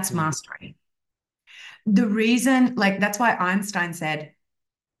 That's mm, mastery. The reason, like, that's why Einstein said,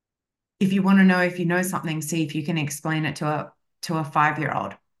 if you want to know if you know something, see if you can explain it to a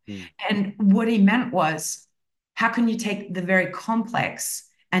 5-year-old. mm. And what he meant was, how can you take the very complex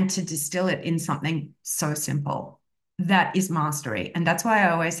and to distill it in something so simple? That is mastery. And that's why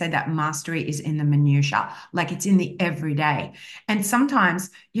I always say that mastery is in the minutia, like it's in the everyday. And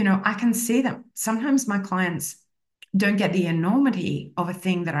sometimes, I can see them. Sometimes my clients don't get the enormity of a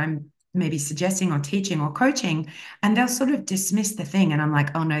thing that I'm maybe suggesting or teaching or coaching, and they'll sort of dismiss the thing. And I'm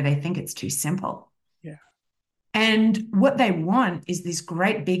like, oh no, they think it's too simple. Yeah, And what they want is this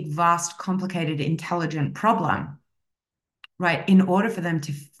great, big, vast, complicated, intelligent problem, right? In order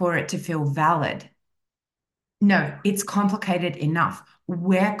for it to feel valid. No, it's complicated enough.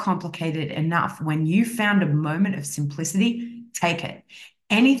 We're complicated enough. When you found a moment of simplicity, take it.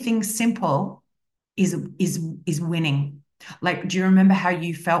 Anything simple is winning. Like, do you remember how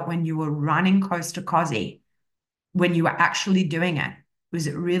you felt when you were running Coast to Cozzy, when you were actually doing it? Was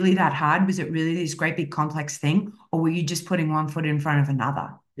it really that hard? Was it really this great big complex thing? Or were you just putting one foot in front of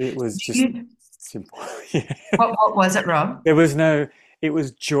another? it was Do just you, simple. Yeah. what was it, Rob? There was no, it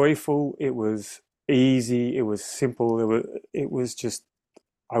was joyful, it was easy, it was simple, it was just,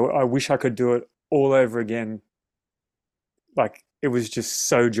 I wish I could do it all over again. Like, it was just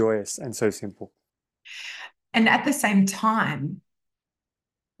so joyous and so simple. And at the same time,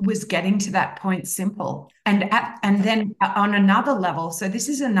 was getting to that point simple. And then on another level, so this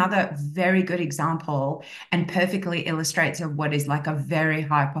is another very good example and perfectly illustrates of what is like a very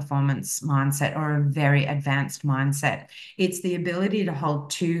high performance mindset or a very advanced mindset. It's the ability to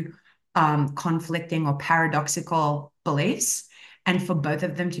hold two conflicting or paradoxical beliefs and for both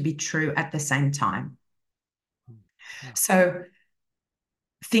of them to be true at the same time. Yeah. So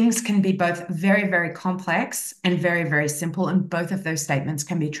things can be both very, very complex and very, very simple. And both of those statements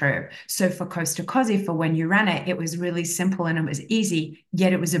can be true. So for Costa Cozy, for when you ran it, it was really simple and it was easy,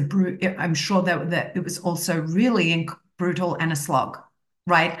 yet it was a brute. I'm sure that it was also really brutal and a slog,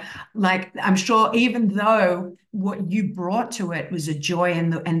 right? Like I'm sure even though what you brought to it was a joy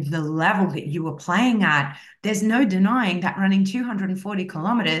and the level that you were playing at, there's no denying that running 240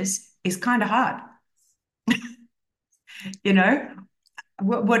 kilometers is kind of hard, you know?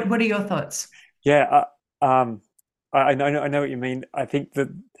 What are your thoughts? Yeah, I know what you mean. I think that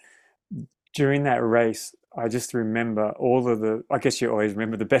during that race, I just remember all of the, I guess you always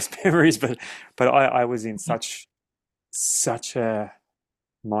remember the best memories, but I was in such a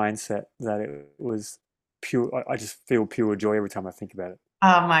mindset that it was pure. I just feel pure joy every time I think about it.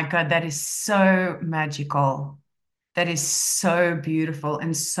 Oh my God, that is so magical. That is so beautiful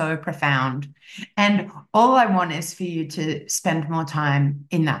and so profound. And all I want is for you to spend more time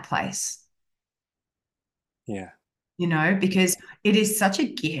in that place, Yeah. because it is such a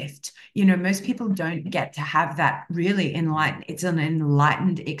gift. Most people don't get to have that really enlightened. It's an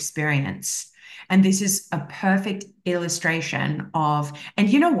enlightened experience. And this is a perfect illustration of, and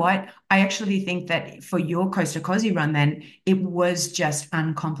you know what? I actually think that for your Costa Cozy run, then it was just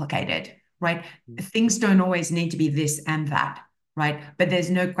uncomplicated, right? Mm. Things don't always need to be this and that. right? But there's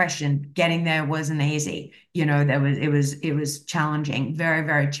no question getting there wasn't easy. It was challenging, very,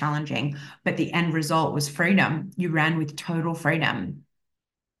 very challenging. But the end result was freedom. You ran with total freedom.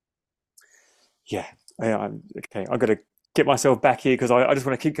 Yeah. Okay. I've got to get myself back here because I just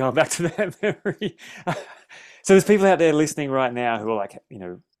want to keep going back to that memory. So there's people out there listening right now who are like,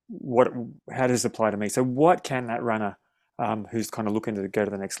 what? How does this apply to me? So what can that runner who's kind of looking to go to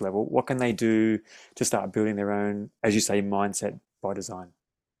the next level, what can they do to start building their own, as you say, mindset by design?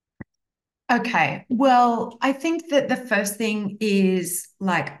 Okay. Well, I think that the first thing is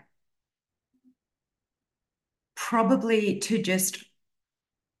like probably to just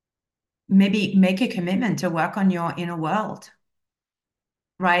maybe make a commitment to work on your inner world,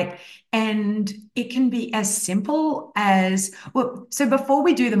 right? And it can be as simple as, well, so before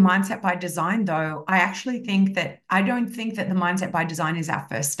we do the mindset by design, though, I don't think that the mindset by design is our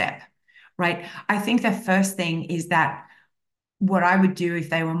first step, right? I think the first thing is that what I would do if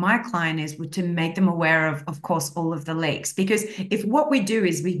they were my client is to make them aware of course, all of the leaks. Because if what we do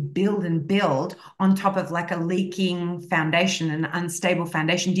is we build and build on top of like a leaking foundation, an unstable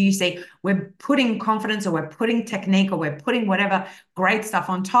foundation, do you see we're putting confidence or we're putting technique or we're putting whatever great stuff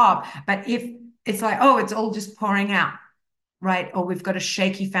on top. But if it's like, oh, it's all just pouring out, right? Or we've got a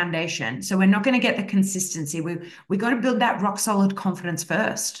shaky foundation. So we're not going to get the consistency. We got to build that rock solid confidence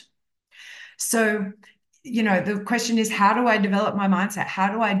first. So, the question is, how do I develop my mindset?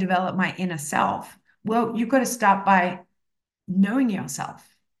 How do I develop my inner self? Well, you've got to start by knowing yourself,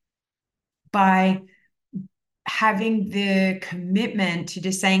 by having the commitment to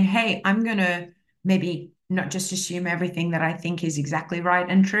just saying, hey, I'm going to maybe not just assume everything that I think is exactly right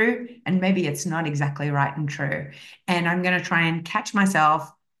and true, and maybe it's not exactly right and true. And I'm going to try and catch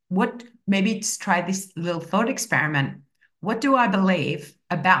myself. Maybe just try this little thought experiment. What do I believe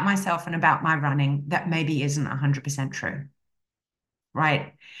about myself and about my running that maybe isn't 100% true?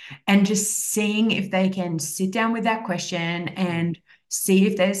 Right. And just seeing if they can sit down with that question and see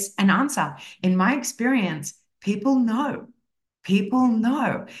if there's an answer. In my experience, people know. People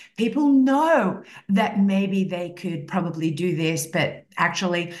know. People know that maybe they could probably do this, but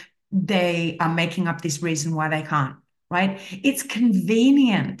actually they are making up this reason why they can't, right? It's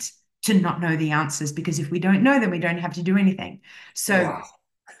convenient to not know the answers because if we don't know them, we don't have to do anything. So Wow.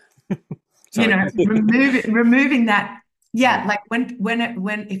 Sorry. removing that. Yeah, Yeah. like when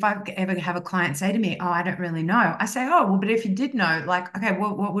if I ever have a client say to me, oh, I don't really know, I say, oh, well, but if you did know, like, okay,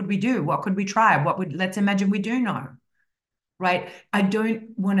 well, what would we do? What could we try? Let's imagine we do know, right? I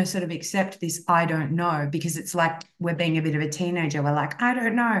don't want to sort of accept this I don't know because it's like we're being a bit of a teenager. We're like, I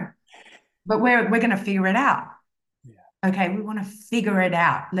don't know, but we're going to figure it out. Yeah. Okay, we want to figure it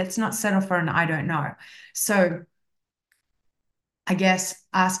out. Let's not settle for an I don't know. So I guess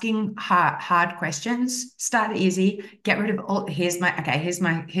asking hard questions, start easy, get rid of all, here's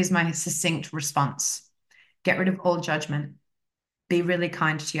my succinct response. Get rid of all judgment. Be really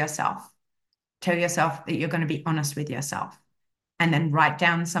kind to yourself. Tell yourself that you're going to be honest with yourself. And then write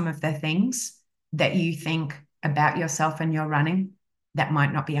down some of the things that you think about yourself and your running that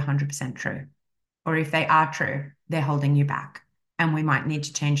might not be 100% true. Or if they are true, they're holding you back. And we might need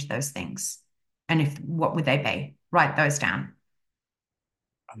to change those things. And if what would they be? Write those down.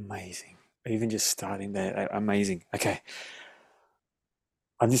 Amazing. Even just starting there, amazing. Okay.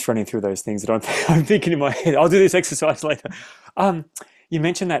 I'm just running through those things that I'm thinking in my head. I'll do this exercise later. Um, you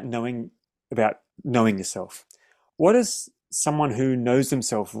mentioned that about knowing yourself. What is someone who knows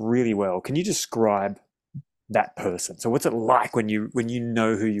themselves really well? Can you describe that person? So what's it like when you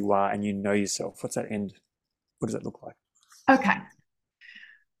know who you are and you know yourself? What's that end? What does that look like? Okay.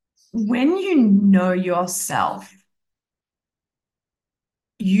 When you know yourself,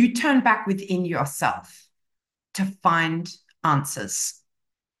 you turn back within yourself to find answers.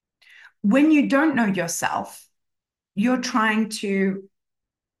 When you don't know yourself, you're trying to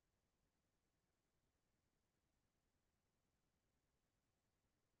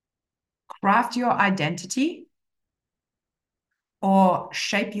craft your identity or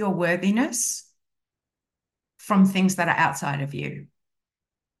shape your worthiness from things that are outside of you.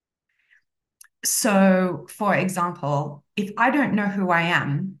 So, for example, if I don't know who I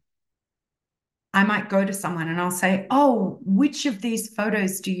am, I might go to someone and I'll say, oh, which of these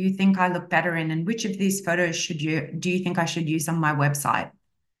photos do you think I look better in? And which of these photos do you think I should use on my website?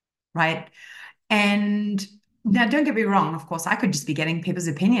 Right. And now don't get me wrong, of course, I could just be getting people's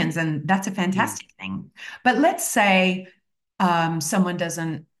opinions, and that's a Mm. fantastic thing. But let's say someone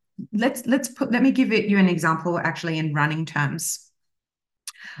doesn't, let me give you an example actually in running terms.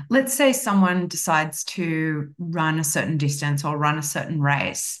 Let's say someone decides to run a certain distance or run a certain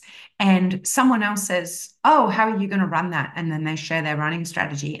race, and someone else says, "Oh, how are you going to run that?" And then they share their running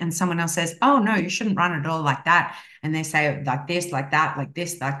strategy. And someone else says, "Oh, no, you shouldn't run it all like that." And they say, like this, like that, like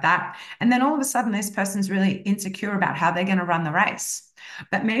this, like that. And then all of a sudden, this person's really insecure about how they're going to run the race.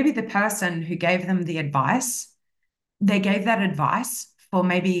 But maybe the person who gave them the advice, they gave that advice for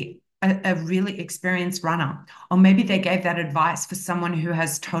maybe a really experienced runner, or maybe they gave that advice for someone who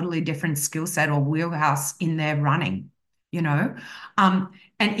has totally different skill set or wheelhouse in their running, you know. And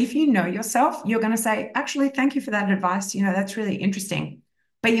if you know yourself, you're going to say, actually, thank you for that advice. That's really interesting.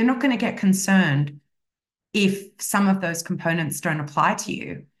 But you're not going to get concerned if some of those components don't apply to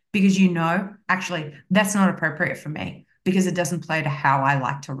you, because actually, that's not appropriate for me because it doesn't play to how I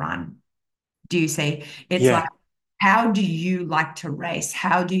like to run. Do you see? It's Yeah. like, how do you like to race?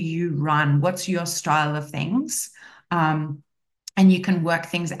 How do you run? What's your style of things? Um, and you can work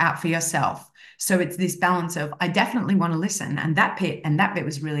things out for yourself. So it's this balance of, I definitely want to listen, and that bit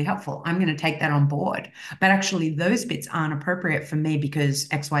was really helpful. I'm going to take that on board. But actually, those bits aren't appropriate for me because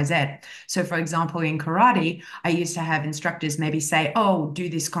XYZ. So, for example, in karate, I used to have instructors maybe say, "Oh, do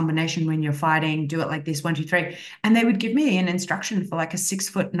this combination when you're fighting, do it like this, 1, 2, 3." And they would give me an instruction for like a 6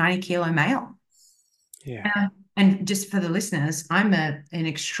 foot, 90 kilo male. Yeah. And just for the listeners, I'm an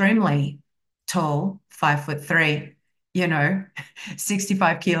extremely tall, 5'3",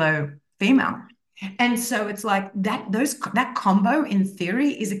 65 kilo female. And so it's like that combo in theory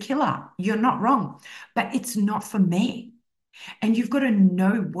is a killer. You're not wrong, but it's not for me. And you've got to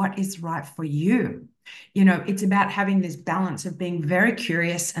know what is right for you. It's about having this balance of being very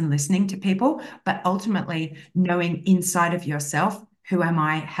curious and listening to people, but ultimately knowing inside of yourself, who am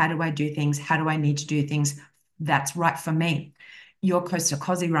I? How do I do things? How do I need to do things that's right for me? Your Costa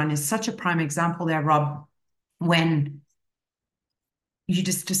Cosi run is such a prime example there, Rob, when you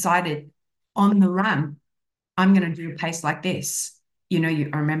just decided on the run, I'm going to do a pace like this. I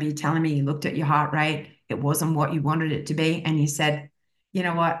remember you telling me you looked at your heart rate, it wasn't what you wanted it to be, and you said, "You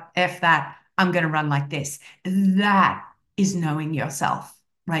know what? F that. I'm going to run like this." That is knowing yourself,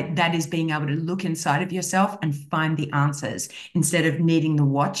 right? That is being able to look inside of yourself and find the answers instead of needing the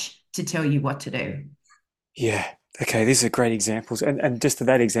watch to tell you what to do. Yeah. Okay, these are great examples. And just to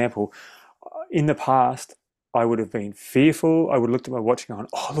that example, in the past, I would have been fearful. I would have looked at my watch going,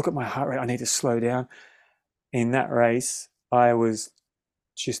 oh, look at my heart rate. I need to slow down. In that race, I was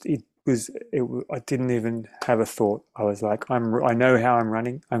just, I didn't even have a thought. I was like, I know how I'm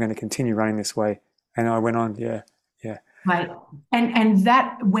running. I'm going to continue running this way. And I went on. Yeah. Yeah. Right. And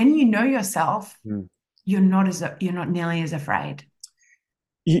that when you know yourself, Mm. you're not nearly as afraid.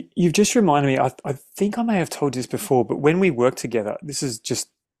 You've just reminded me, I think I may have told you this before, but when we work together, this is just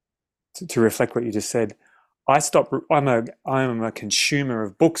to reflect what you just said. I'm a consumer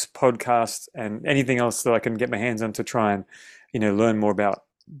of books, podcasts, and anything else that I can get my hands on to try and, learn more about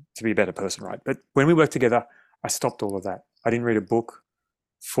to be a better person, right? But when we worked together, I stopped all of that. I didn't read a book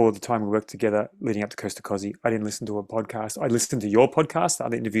for the time we worked together leading up to Costa Cosi. I didn't listen to a podcast. I listened to your podcast, the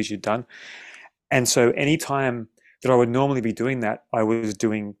other interviews you'd done. And so anytime that I would normally be doing that, I was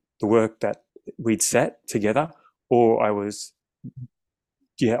doing the work that we'd set together, or I was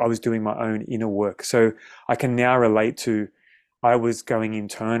doing my own inner work. So I can now relate to, I was going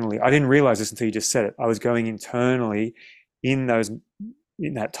internally. I didn't realize this until you just said it. I was going internally in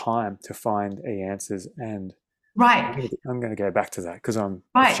in that time to find the answers. And Right. I'm going to go back to that because I've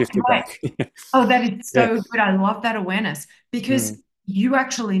Right. shifted Right. back. Oh, that is Yeah. so good. I love that awareness because Mm, you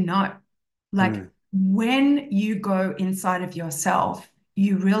actually know, like, mm, when you go inside of yourself,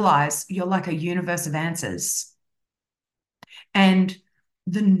 you realize you're like a universe of answers. And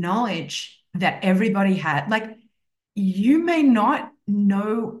the knowledge that everybody had, like, you may not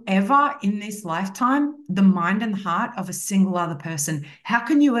know ever in this lifetime the mind and the heart of a single other person. How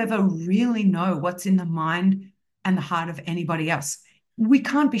can you ever really know what's in the mind and the heart of anybody else? We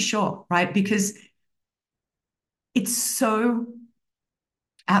can't be sure, right? Because it's so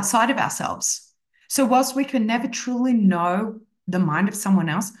outside of ourselves. So, whilst we can never truly know the mind of someone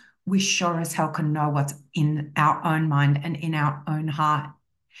else, we sure as hell can know what's in our own mind and in our own heart.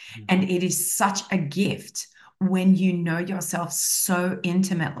 mm, And it is such a gift when you know yourself so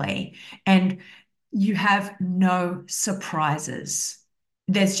intimately and you have no surprises.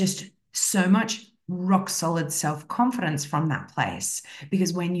 There's just so much rock solid self confidence from that place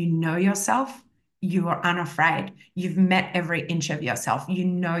because when you know yourself, you are unafraid. You've met every inch of yourself. You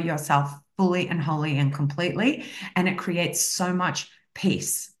know yourself fully and wholly and completely. And it creates so much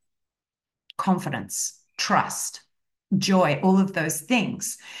peace, confidence, trust. joy, all of those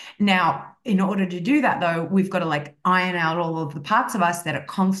things. Now, in order to do that, though, we've got to like iron out all of the parts of us that are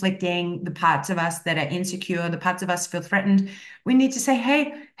conflicting, the parts of us that are insecure, the parts of us feel threatened. We need to say,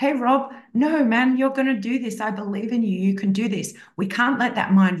 hey, Rob, no, man, you're going to do this. I believe in you. You can do this. We can't let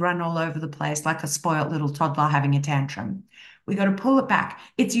that mind run all over the place like a spoiled little toddler having a tantrum. We got to pull it back.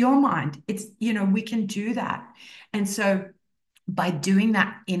 It's your mind. It's, we can do that. And so by doing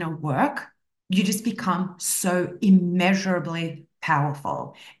that inner work, you just become so immeasurably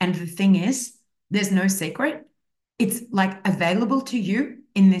powerful. And the thing is, there's no secret. It's like available to you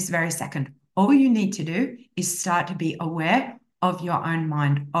in this very second. All you need to do is start to be aware of your own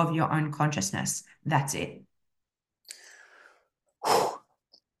mind, of your own consciousness. That's it.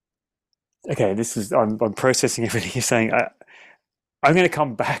 Okay, I'm processing everything you're saying. I'm going to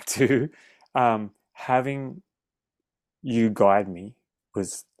come back to having you guide me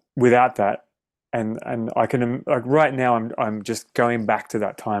was without that, and I can like right now I'm just going back to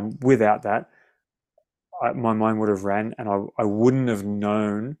that time. Without that, my mind would have ran, and I wouldn't have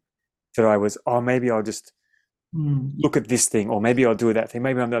known that I was. Oh, maybe I'll just look at this thing, or maybe I'll do that thing.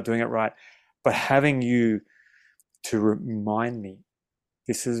 Maybe I'm not doing it right. But having you to remind me,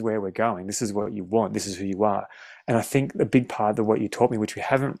 this is where we're going. This is what you want. This is who you are. And I think a big part of what you taught me, which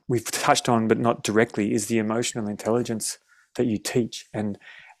we've touched on, but not directly, is the emotional intelligence that you teach, and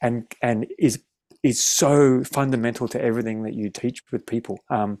is so fundamental to everything that you teach with people.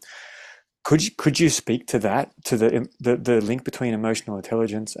 Could you speak to that, to the link between emotional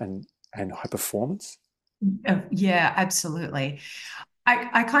intelligence and high performance? Yeah, absolutely.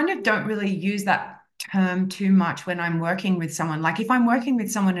 I kind of don't really use that term too much when I'm working with someone. Like if I'm working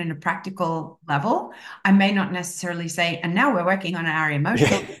with someone in a practical level, I may not necessarily say, and now we're working on our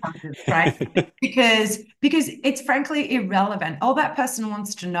emotional Yeah. intelligence, right? Because it's frankly irrelevant. All that person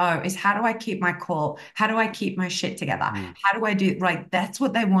wants to know is how do I keep my cool? How do I keep my shit together? Mm, How do I do right? That's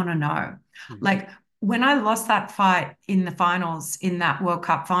what they want to know. mm, Like when I lost that fight in the finals, in that World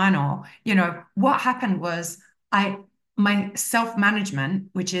Cup final, what happened was I my self-management,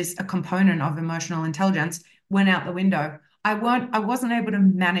 which is a component of emotional intelligence, went out the window. I wasn't able to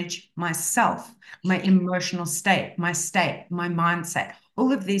manage myself, my emotional state, my mindset.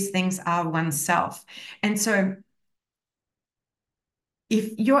 All of these things are oneself. And so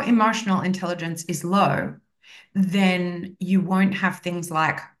if your emotional intelligence is low, then you won't have things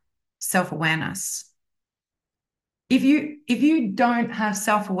like self-awareness. If you don't have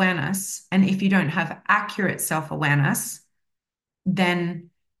self-awareness and if you don't have accurate self-awareness, then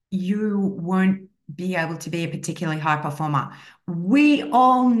you won't be able to be a particularly high performer. We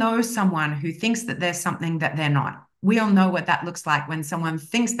all know someone who thinks that there's something that they're not. We all know what that looks like when someone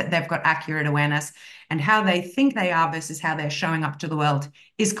thinks that they've got accurate awareness, and how they think they are versus how they're showing up to the world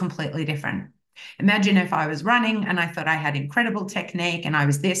is completely different. Imagine if I was running and I thought I had incredible technique and I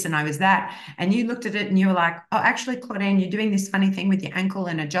was this and I was that, and you looked at it and you were like, oh, actually, Claudine, you're doing this funny thing with your ankle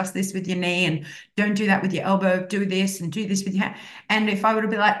and adjust this with your knee and don't do that with your elbow, do this and do this with your hand. And if I were to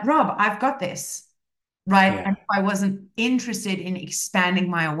be like, Rob, I've got this, right? And yeah. if I wasn't interested in expanding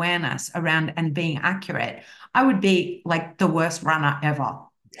my awareness around and being accurate, I would be like the worst runner ever.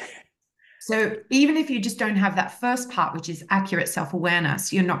 So even if you just don't have that first part, which is accurate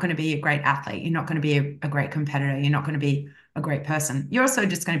self-awareness, you're not going to be a great athlete. You're not going to be a great competitor. You're not going to be a great person. You're also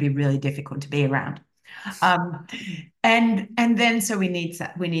just going to be really difficult to be around. Um, and then so we need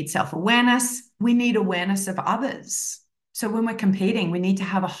self-awareness. We need awareness of others. So when we're competing, we need to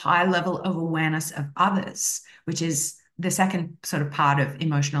have a high level of awareness of others, which is the second sort of part of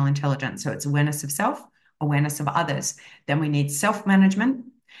emotional intelligence. So it's awareness of self, awareness of others. Then we need self-management,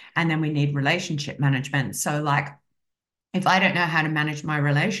 and then we need relationship management. So like if I don't know how to manage my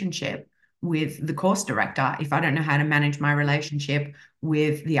relationship with the course director, if I don't know how to manage my relationship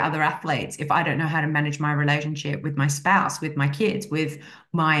with the other athletes, if I don't know how to manage my relationship with my spouse, with my kids, with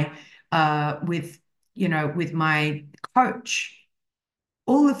my with my coach,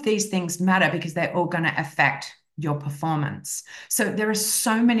 all of these things matter because they're all going to affect your performance. So there are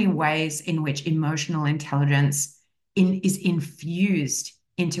so many ways in which emotional intelligence is infused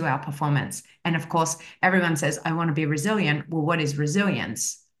into our performance. And of course, everyone says, I want to be resilient. Well, what is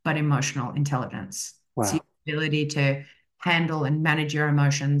resilience but emotional intelligence? It's your Wow. ability to handle and manage your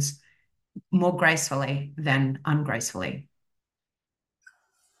emotions more gracefully than ungracefully.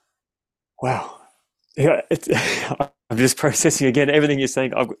 Wow. Yeah, I'm just processing again everything you're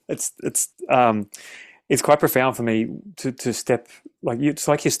saying. It's quite profound for me to step like you. It's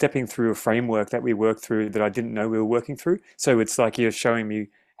like you're stepping through a framework that we work through that I didn't know we were working through. So it's like you're showing me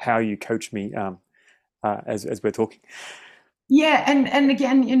how you coach me as we're talking. Yeah, and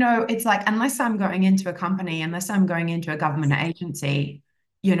again, it's like unless I'm going into a company, unless I'm going into a government agency,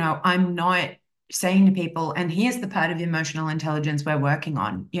 I'm not saying to people, and here's the part of emotional intelligence we're working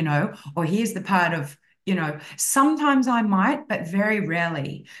on, or here's the part of, sometimes I might, but very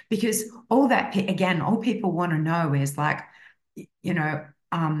rarely, because again, all people want to know is like, you know,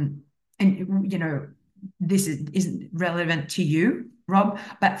 and this isn't relevant to you, Rob,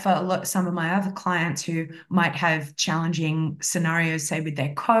 but for some of my other clients who might have challenging scenarios, say with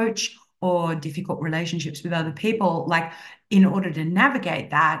their coach or difficult relationships with other people, like in order to navigate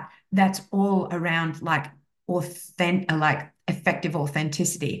that, that's all around like effective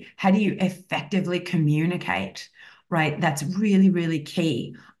authenticity. How do you effectively communicate? Right. That's really, really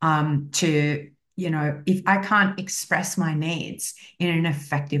key to, if I can't express my needs in an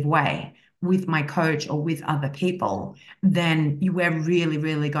effective way with my coach or with other people, then we're really,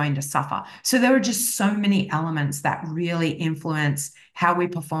 really going to suffer. So there are just so many elements that really influence how we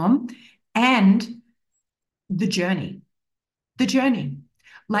perform and the journey. The journey.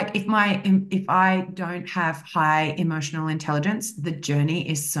 Like if I don't have high emotional intelligence, the journey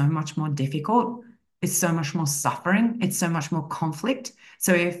is so much more difficult. It's so much more suffering. It's so much more conflict.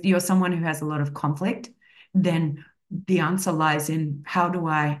 So if you're someone who has a lot of conflict, then the answer lies in how do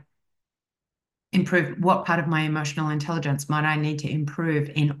I improve, what part of my emotional intelligence might I need to improve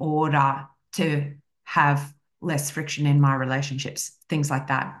in order to have less friction in my relationships, things like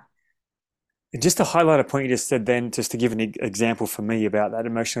that. And just to highlight a point you just said then, just to give an example for me about that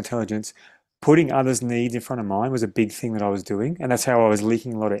emotional intelligence, putting others' needs in front of mine was a big thing that I was doing. And that's how I was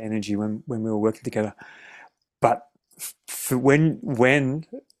leaking a lot of energy when we were working together. But for when when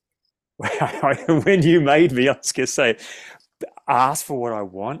you made me, I was gonna say, ask for what I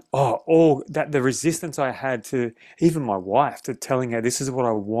want. Oh, that the resistance I had to even my wife to telling her this is what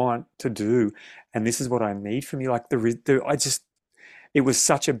I want to do and this is what I need from you. Like I just it was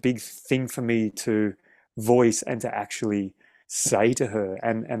such a big thing for me to voice and to actually say to her.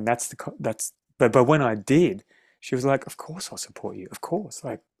 And that's but when I did, she was like, "Of course I'll support you. Of course."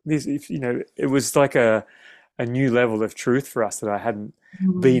 Like this, if it was like a new level of truth for us that I hadn't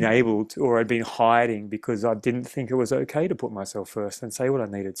been Mm. able to, or I'd been hiding because I didn't think it was okay to put myself first and say what I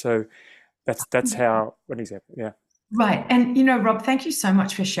needed. So that's how an example. Yeah. Right. And, Rob, thank you so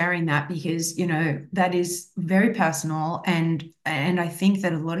much for sharing that because, that is very personal and I think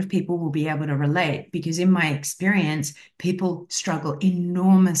that a lot of people will be able to relate because in my experience, people struggle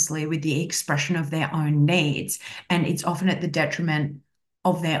enormously with the expression of their own needs and it's often at the detriment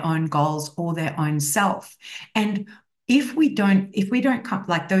of their own goals or their own self. And if we don't come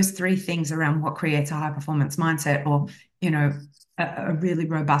like those three things around what creates a high performance mindset or, a really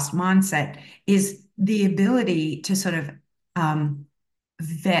robust mindset is the ability to sort of um,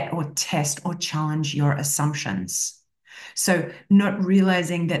 vet or test or challenge your assumptions. So, not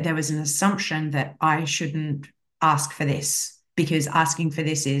realizing that there was an assumption that I shouldn't ask for this because asking for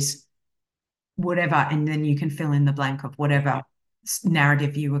this is whatever, and then you can fill in the blank of whatever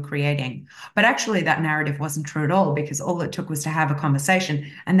narrative you were creating. But actually, that narrative wasn't true at all because all it took was to have a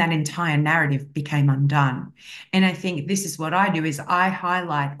conversation, and that entire narrative became undone. And I think this is what I do: is I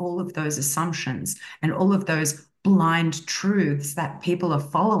highlight all of those assumptions and all of those blind truths that people are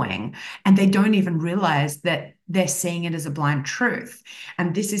following, and they don't even realize that they're seeing it as a blind truth.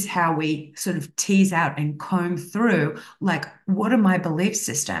 And this is how we sort of tease out and comb through like, what are my belief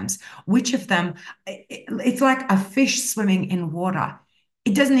systems? Which of them, it's like a fish swimming in water.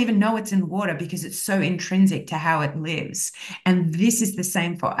 It doesn't even know it's in water because it's so intrinsic to how it lives. And this is the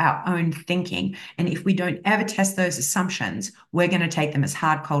same for our own thinking. And if we don't ever test those assumptions, we're going to take them as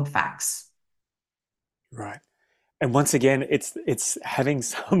hard, cold facts. Right. And once again, it's having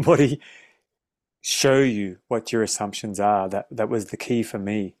somebody show you what your assumptions are. That was the key for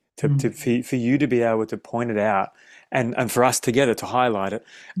me Mm. for you to be able to point it out and for us together to highlight it.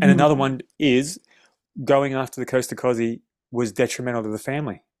 And Mm. another one is going after the Costa Cosi was detrimental to the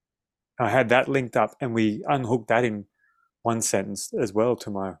family. I had that linked up and we unhooked that in one sentence as well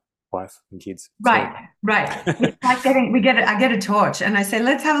to my wife and kids. So Right, right. It's like I get a torch and I say,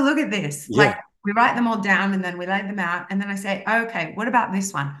 let's have a look at this. Like yeah, we write them all down and then we lay them out. And then I say, okay, what about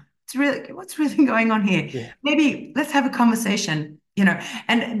this one? What's really going on here? yeah, Maybe let's have a conversation,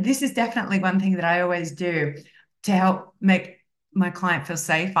 And this is definitely one thing that I always do to help make my client feel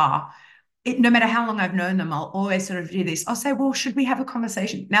safer no matter how long I've known them, I'll always sort of do this. I'll say, well, should we have a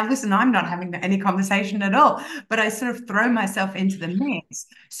conversation? Now, listen, I'm not having any conversation at all, but I sort of throw myself into the mix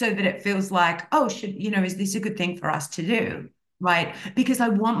so that it feels like, oh, is this a good thing for us to do? Right. Because I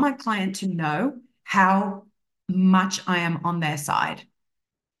want my client to know how much I am on their side.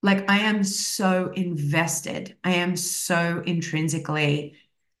 Like I am so invested. I am so intrinsically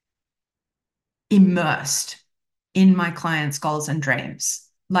immersed in my clients' goals and dreams.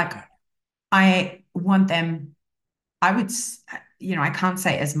 Like I want them, I would, I can't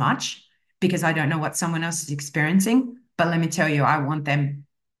say as much because I don't know what someone else is experiencing, but let me tell you, I want them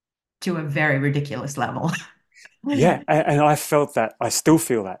to a very ridiculous level. Yeah, and I felt that. I still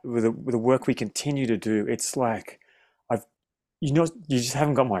feel that with the work we continue to do. It's like I've, you just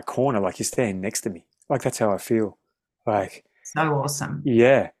haven't got my corner. Like you're standing next to me. Like that's how I feel. Like, So awesome.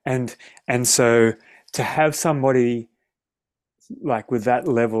 yeah, and so to have somebody like with that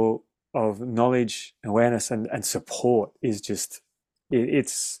level of knowledge, awareness, and support is just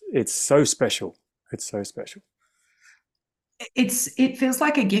it's so special. It's so special. It feels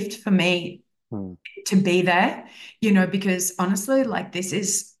like a gift for me Hmm. to be there, because honestly, like this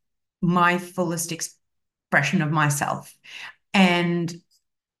is my fullest expression of myself. And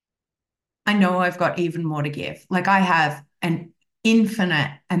I know I've got even more to give. Like I have an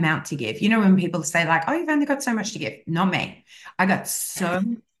infinite amount to give. You know, when people say, like, oh, you've only got so much to give. Not me. I got so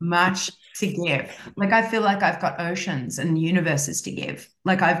much to give. Like I feel like I've got oceans and universes to give.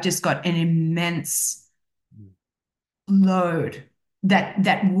 Like I've just got an immense load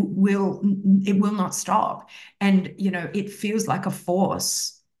that will it will not stop. And it feels like a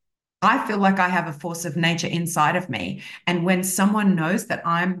force. I feel like I have a force of nature inside of me. And when someone knows that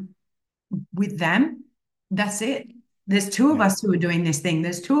I'm with them, that's it. There's two of Yeah. us who are doing this thing.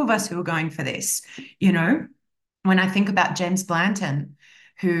 There's two of us who are going for this. You know, when I think about James Blanton,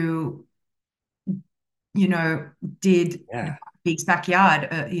 who, you know, did Yeah. Big's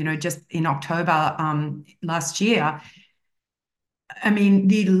Backyard, just in October last year. I mean,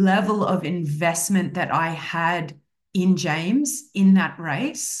 the level of investment that I had in James in that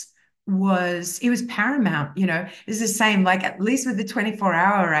race was paramount. It's the same, like at least with the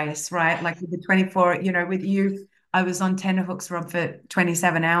 24-hour race, right? Like with the 24, with you, I was on tenterhooks, Rob, for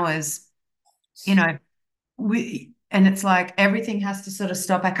 27 hours, you know, and it's like everything has to sort of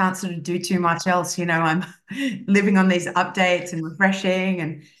stop. I can't sort of do too much else. I'm living on these updates and refreshing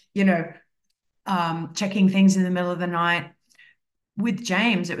and, checking things in the middle of the night. With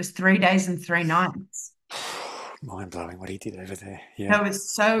James, it was 3 days and 3 nights. Mind blowing what he did over there. Yeah. That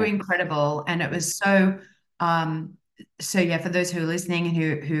was so Yeah. incredible. And it was um, so yeah, for those who are listening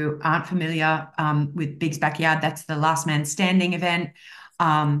and who aren't familiar with Big's Backyard, that's the last man standing event,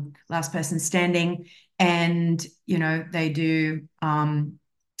 last person standing. And, they do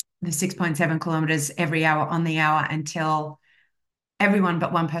the 6.7 kilometers every hour on the hour until everyone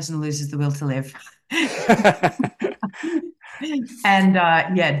but one person loses the will to live. And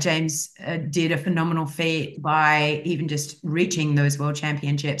yeah, James did a phenomenal feat by even just reaching those world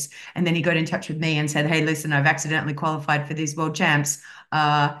championships. And then he got in touch with me and said, hey, listen, I've accidentally qualified for these world champs.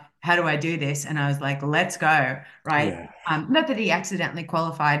 How do I do this? And I was like, let's go. Right. Yeah. Not that he accidentally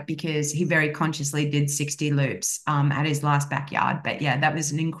qualified because he very consciously did 60 loops at his last backyard. But yeah, that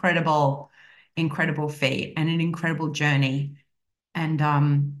was an incredible, incredible feat and an incredible journey. And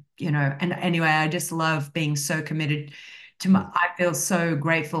and anyway, I just love being so committed to Mm. I feel so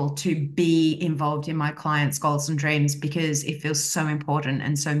grateful to be involved in my clients' goals and dreams because it feels so important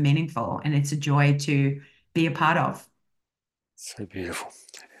and so meaningful, and it's a joy to be a part of. So beautiful.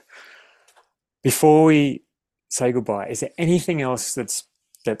 Before we say goodbye, is there anything else that's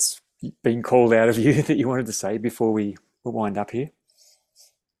been called out of you that you wanted to say before we wind up here?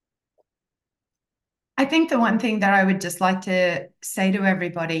 I think the one thing that I would just like to say to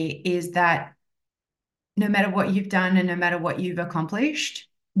everybody is that no matter what you've done and no matter what you've accomplished,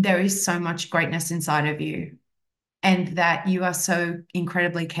 there is so much greatness inside of you, and that you are so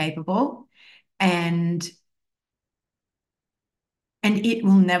incredibly capable, and it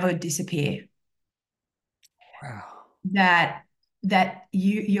will never disappear. Wow. That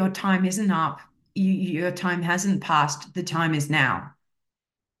your time isn't up. Your time hasn't passed. The time is now.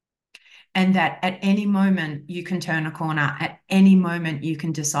 And that at any moment you can turn a corner. At any moment you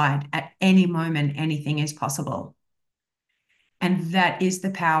can decide. At any moment anything is possible. And that is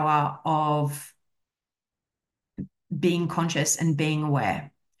the power of being conscious and being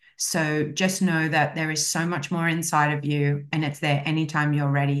aware. So just know that there is so much more inside of you, and it's there anytime you're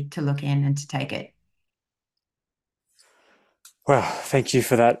ready to look in and to take it. Wow. Thank you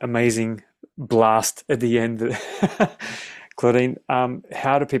for that amazing blast at the end. Claudine,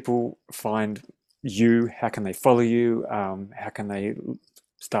 how do people find you? How can they follow you? How can they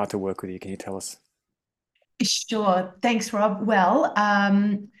start to work with you? Can you tell us? Sure. Thanks, Rob. Well,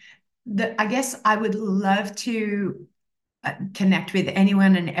 I guess I would love to connect with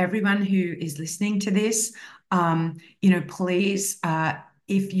anyone and everyone who is listening to this. Please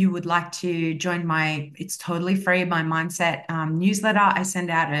if you would like to join it's totally free, my mindset newsletter. I send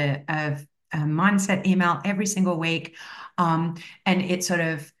out a mindset email every single week. And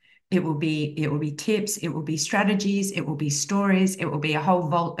it will be tips, it will be strategies, it will be stories, it will be a whole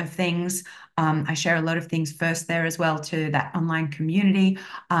vault of things. I share a lot of things first there as well to that online community.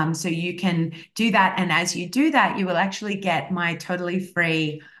 So you can do that. And as you do that, you will actually get my totally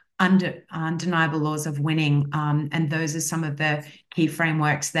free undeniable laws of winning. And those are some of the key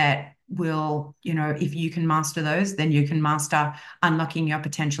frameworks that will, if you can master those, then you can master unlocking your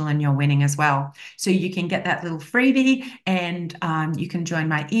potential and your winning as well. So you can get that little freebie, and you can join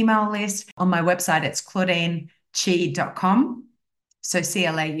my email list. On my website, it's claudinechi.com. So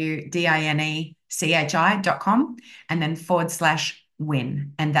CLAUDINECHI.com, and then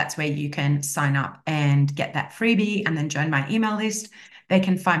 /win. And that's where you can sign up and get that freebie and then join my email list. They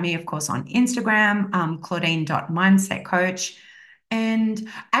can find me, of course, on Instagram, claudine.mindsetcoach. And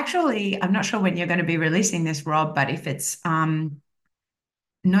actually, I'm not sure when you're going to be releasing this, Rob, but if it's not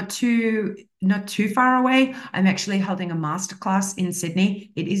too far away, I'm actually holding a masterclass in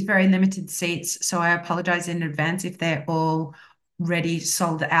Sydney. It is very limited seats, so I apologize in advance if they're already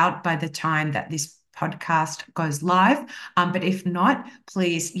sold out by the time that this podcast goes live. But if not,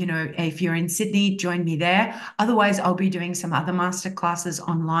 please, if you're in Sydney, join me there. Otherwise, I'll be doing some other masterclasses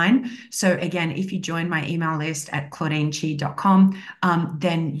online. So again, if you join my email list at claudinechi.com,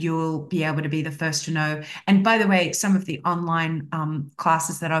 then you'll be able to be the first to know. And by the way, some of the online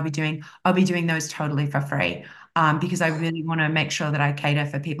classes that I'll be doing those totally for free. Because I really want to make sure that I cater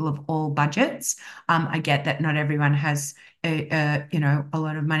for people of all budgets. I get that not everyone has a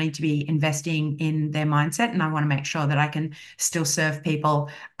lot of money to be investing in their mindset, and I want to make sure that I can still serve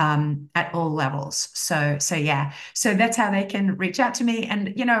people at all levels. So yeah, so that's how they can reach out to me,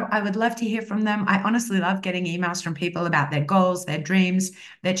 and I would love to hear from them. I honestly love getting emails from people about their goals, their dreams,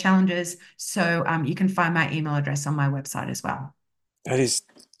 their challenges. So you can find my email address on my website as well. That is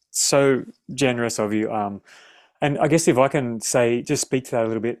so generous of you. And I guess if I can say, just speak to that a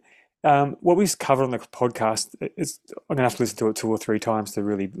little bit. What we cover on the podcast is, I'm gonna have to listen to it 2 or 3 times to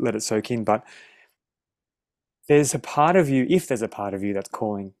really let it soak in. But there's a part of you, if there's a part of you that's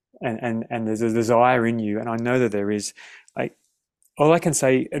calling, and there's a desire in you, and I know that there is. Like, all I can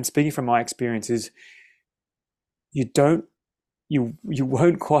say, and speaking from my experience, is you don't, you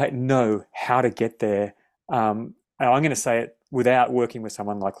won't quite know how to get there. And I'm going to say it without working with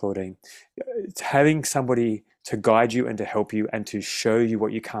someone like Claudine. It's having somebody to guide you and to help you and to show you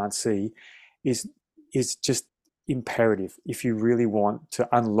what you can't see is just imperative if you really want to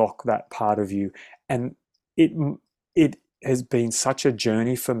unlock that part of you. And it it has been such a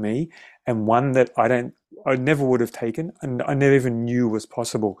journey for me, and one that I never would have taken, and I never even knew was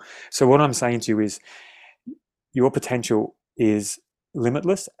possible. So what I'm saying to you is, your potential is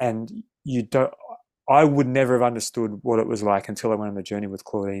limitless, and you don't. I would never have understood what it was like until I went on the journey with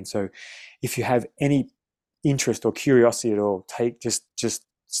Claudine. So, if you have any interest or curiosity at all, just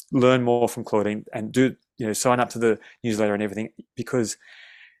learn more from Claudine, and sign up to the newsletter and everything, because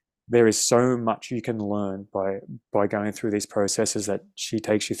there is so much you can learn by going through these processes that she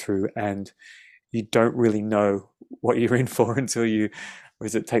takes you through, and you don't really know what you're in for until you, or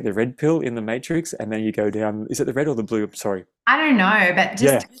is it take the red pill in the Matrix and then you go down? Is it the red or the blue? I'm sorry. I don't know, but just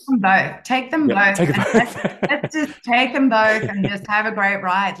Yeah, take them both. Take them yep. both, Take it and let's both. just take them both and just have a great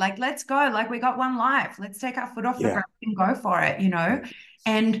ride. Like, let's go. Like, we got one life. Let's take our foot off the Yeah, ground and go for it. yeah.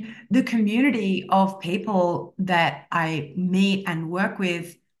 And the community of people that I meet and work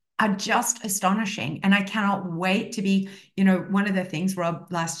with are just astonishing. And I cannot wait to be, one of the things, Rob,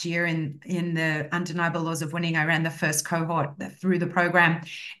 last year in the Undeniable Laws of Winning, I ran the first cohort through the program.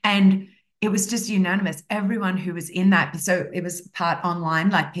 And it was just unanimous. Everyone who was in that. So it was part online,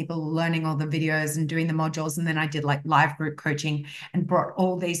 like people learning all the videos and doing the modules. And then I did like live group coaching and brought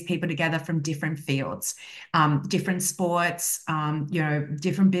all these people together from different fields, different sports,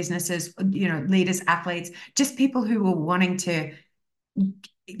 different businesses, leaders, athletes, just people who were wanting to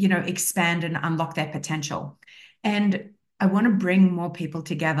expand and unlock their potential. And I want to bring more people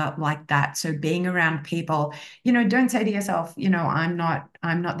together like that. So being around people, don't say to yourself, I'm not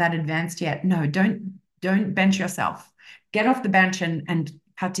that advanced yet. No, don't bench yourself. Get off the bench and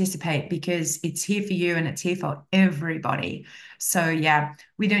participate, because it's here for you and it's here for everybody. So yeah,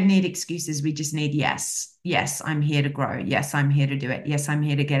 we don't need excuses. We just need yes. Yes, I'm here to grow. Yes, I'm here to do it. Yes, I'm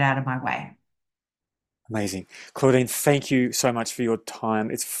here to get out of my way. Amazing. Claudine, thank you so much for your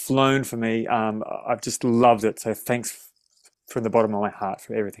time. It's flown for me. I've just loved it. So thanks from the bottom of my heart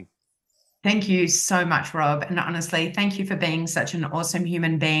for everything. Thank you so much, Rob. And honestly, thank you for being such an awesome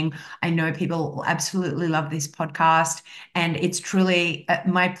human being. I know people will absolutely love this podcast, and it's truly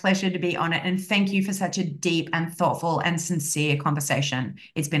my pleasure to be on it. And thank you for such a deep and thoughtful and sincere conversation.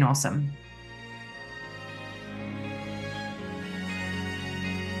 It's been awesome.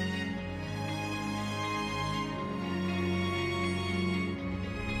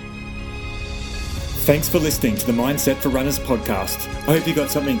 Thanks for listening to the Mindset for Runners podcast. I hope you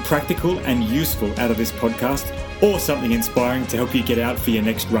got something practical and useful out of this podcast, or something inspiring to help you get out for your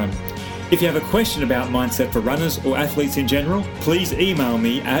next run. If you have a question about Mindset for Runners or athletes in general, please email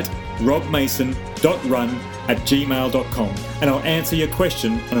me at robmason.run@gmail.com and I'll answer your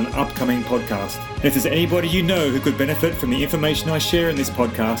question on an upcoming podcast. And if there's anybody you know who could benefit from the information I share in this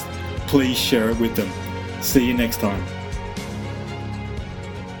podcast, please share it with them. See you next time.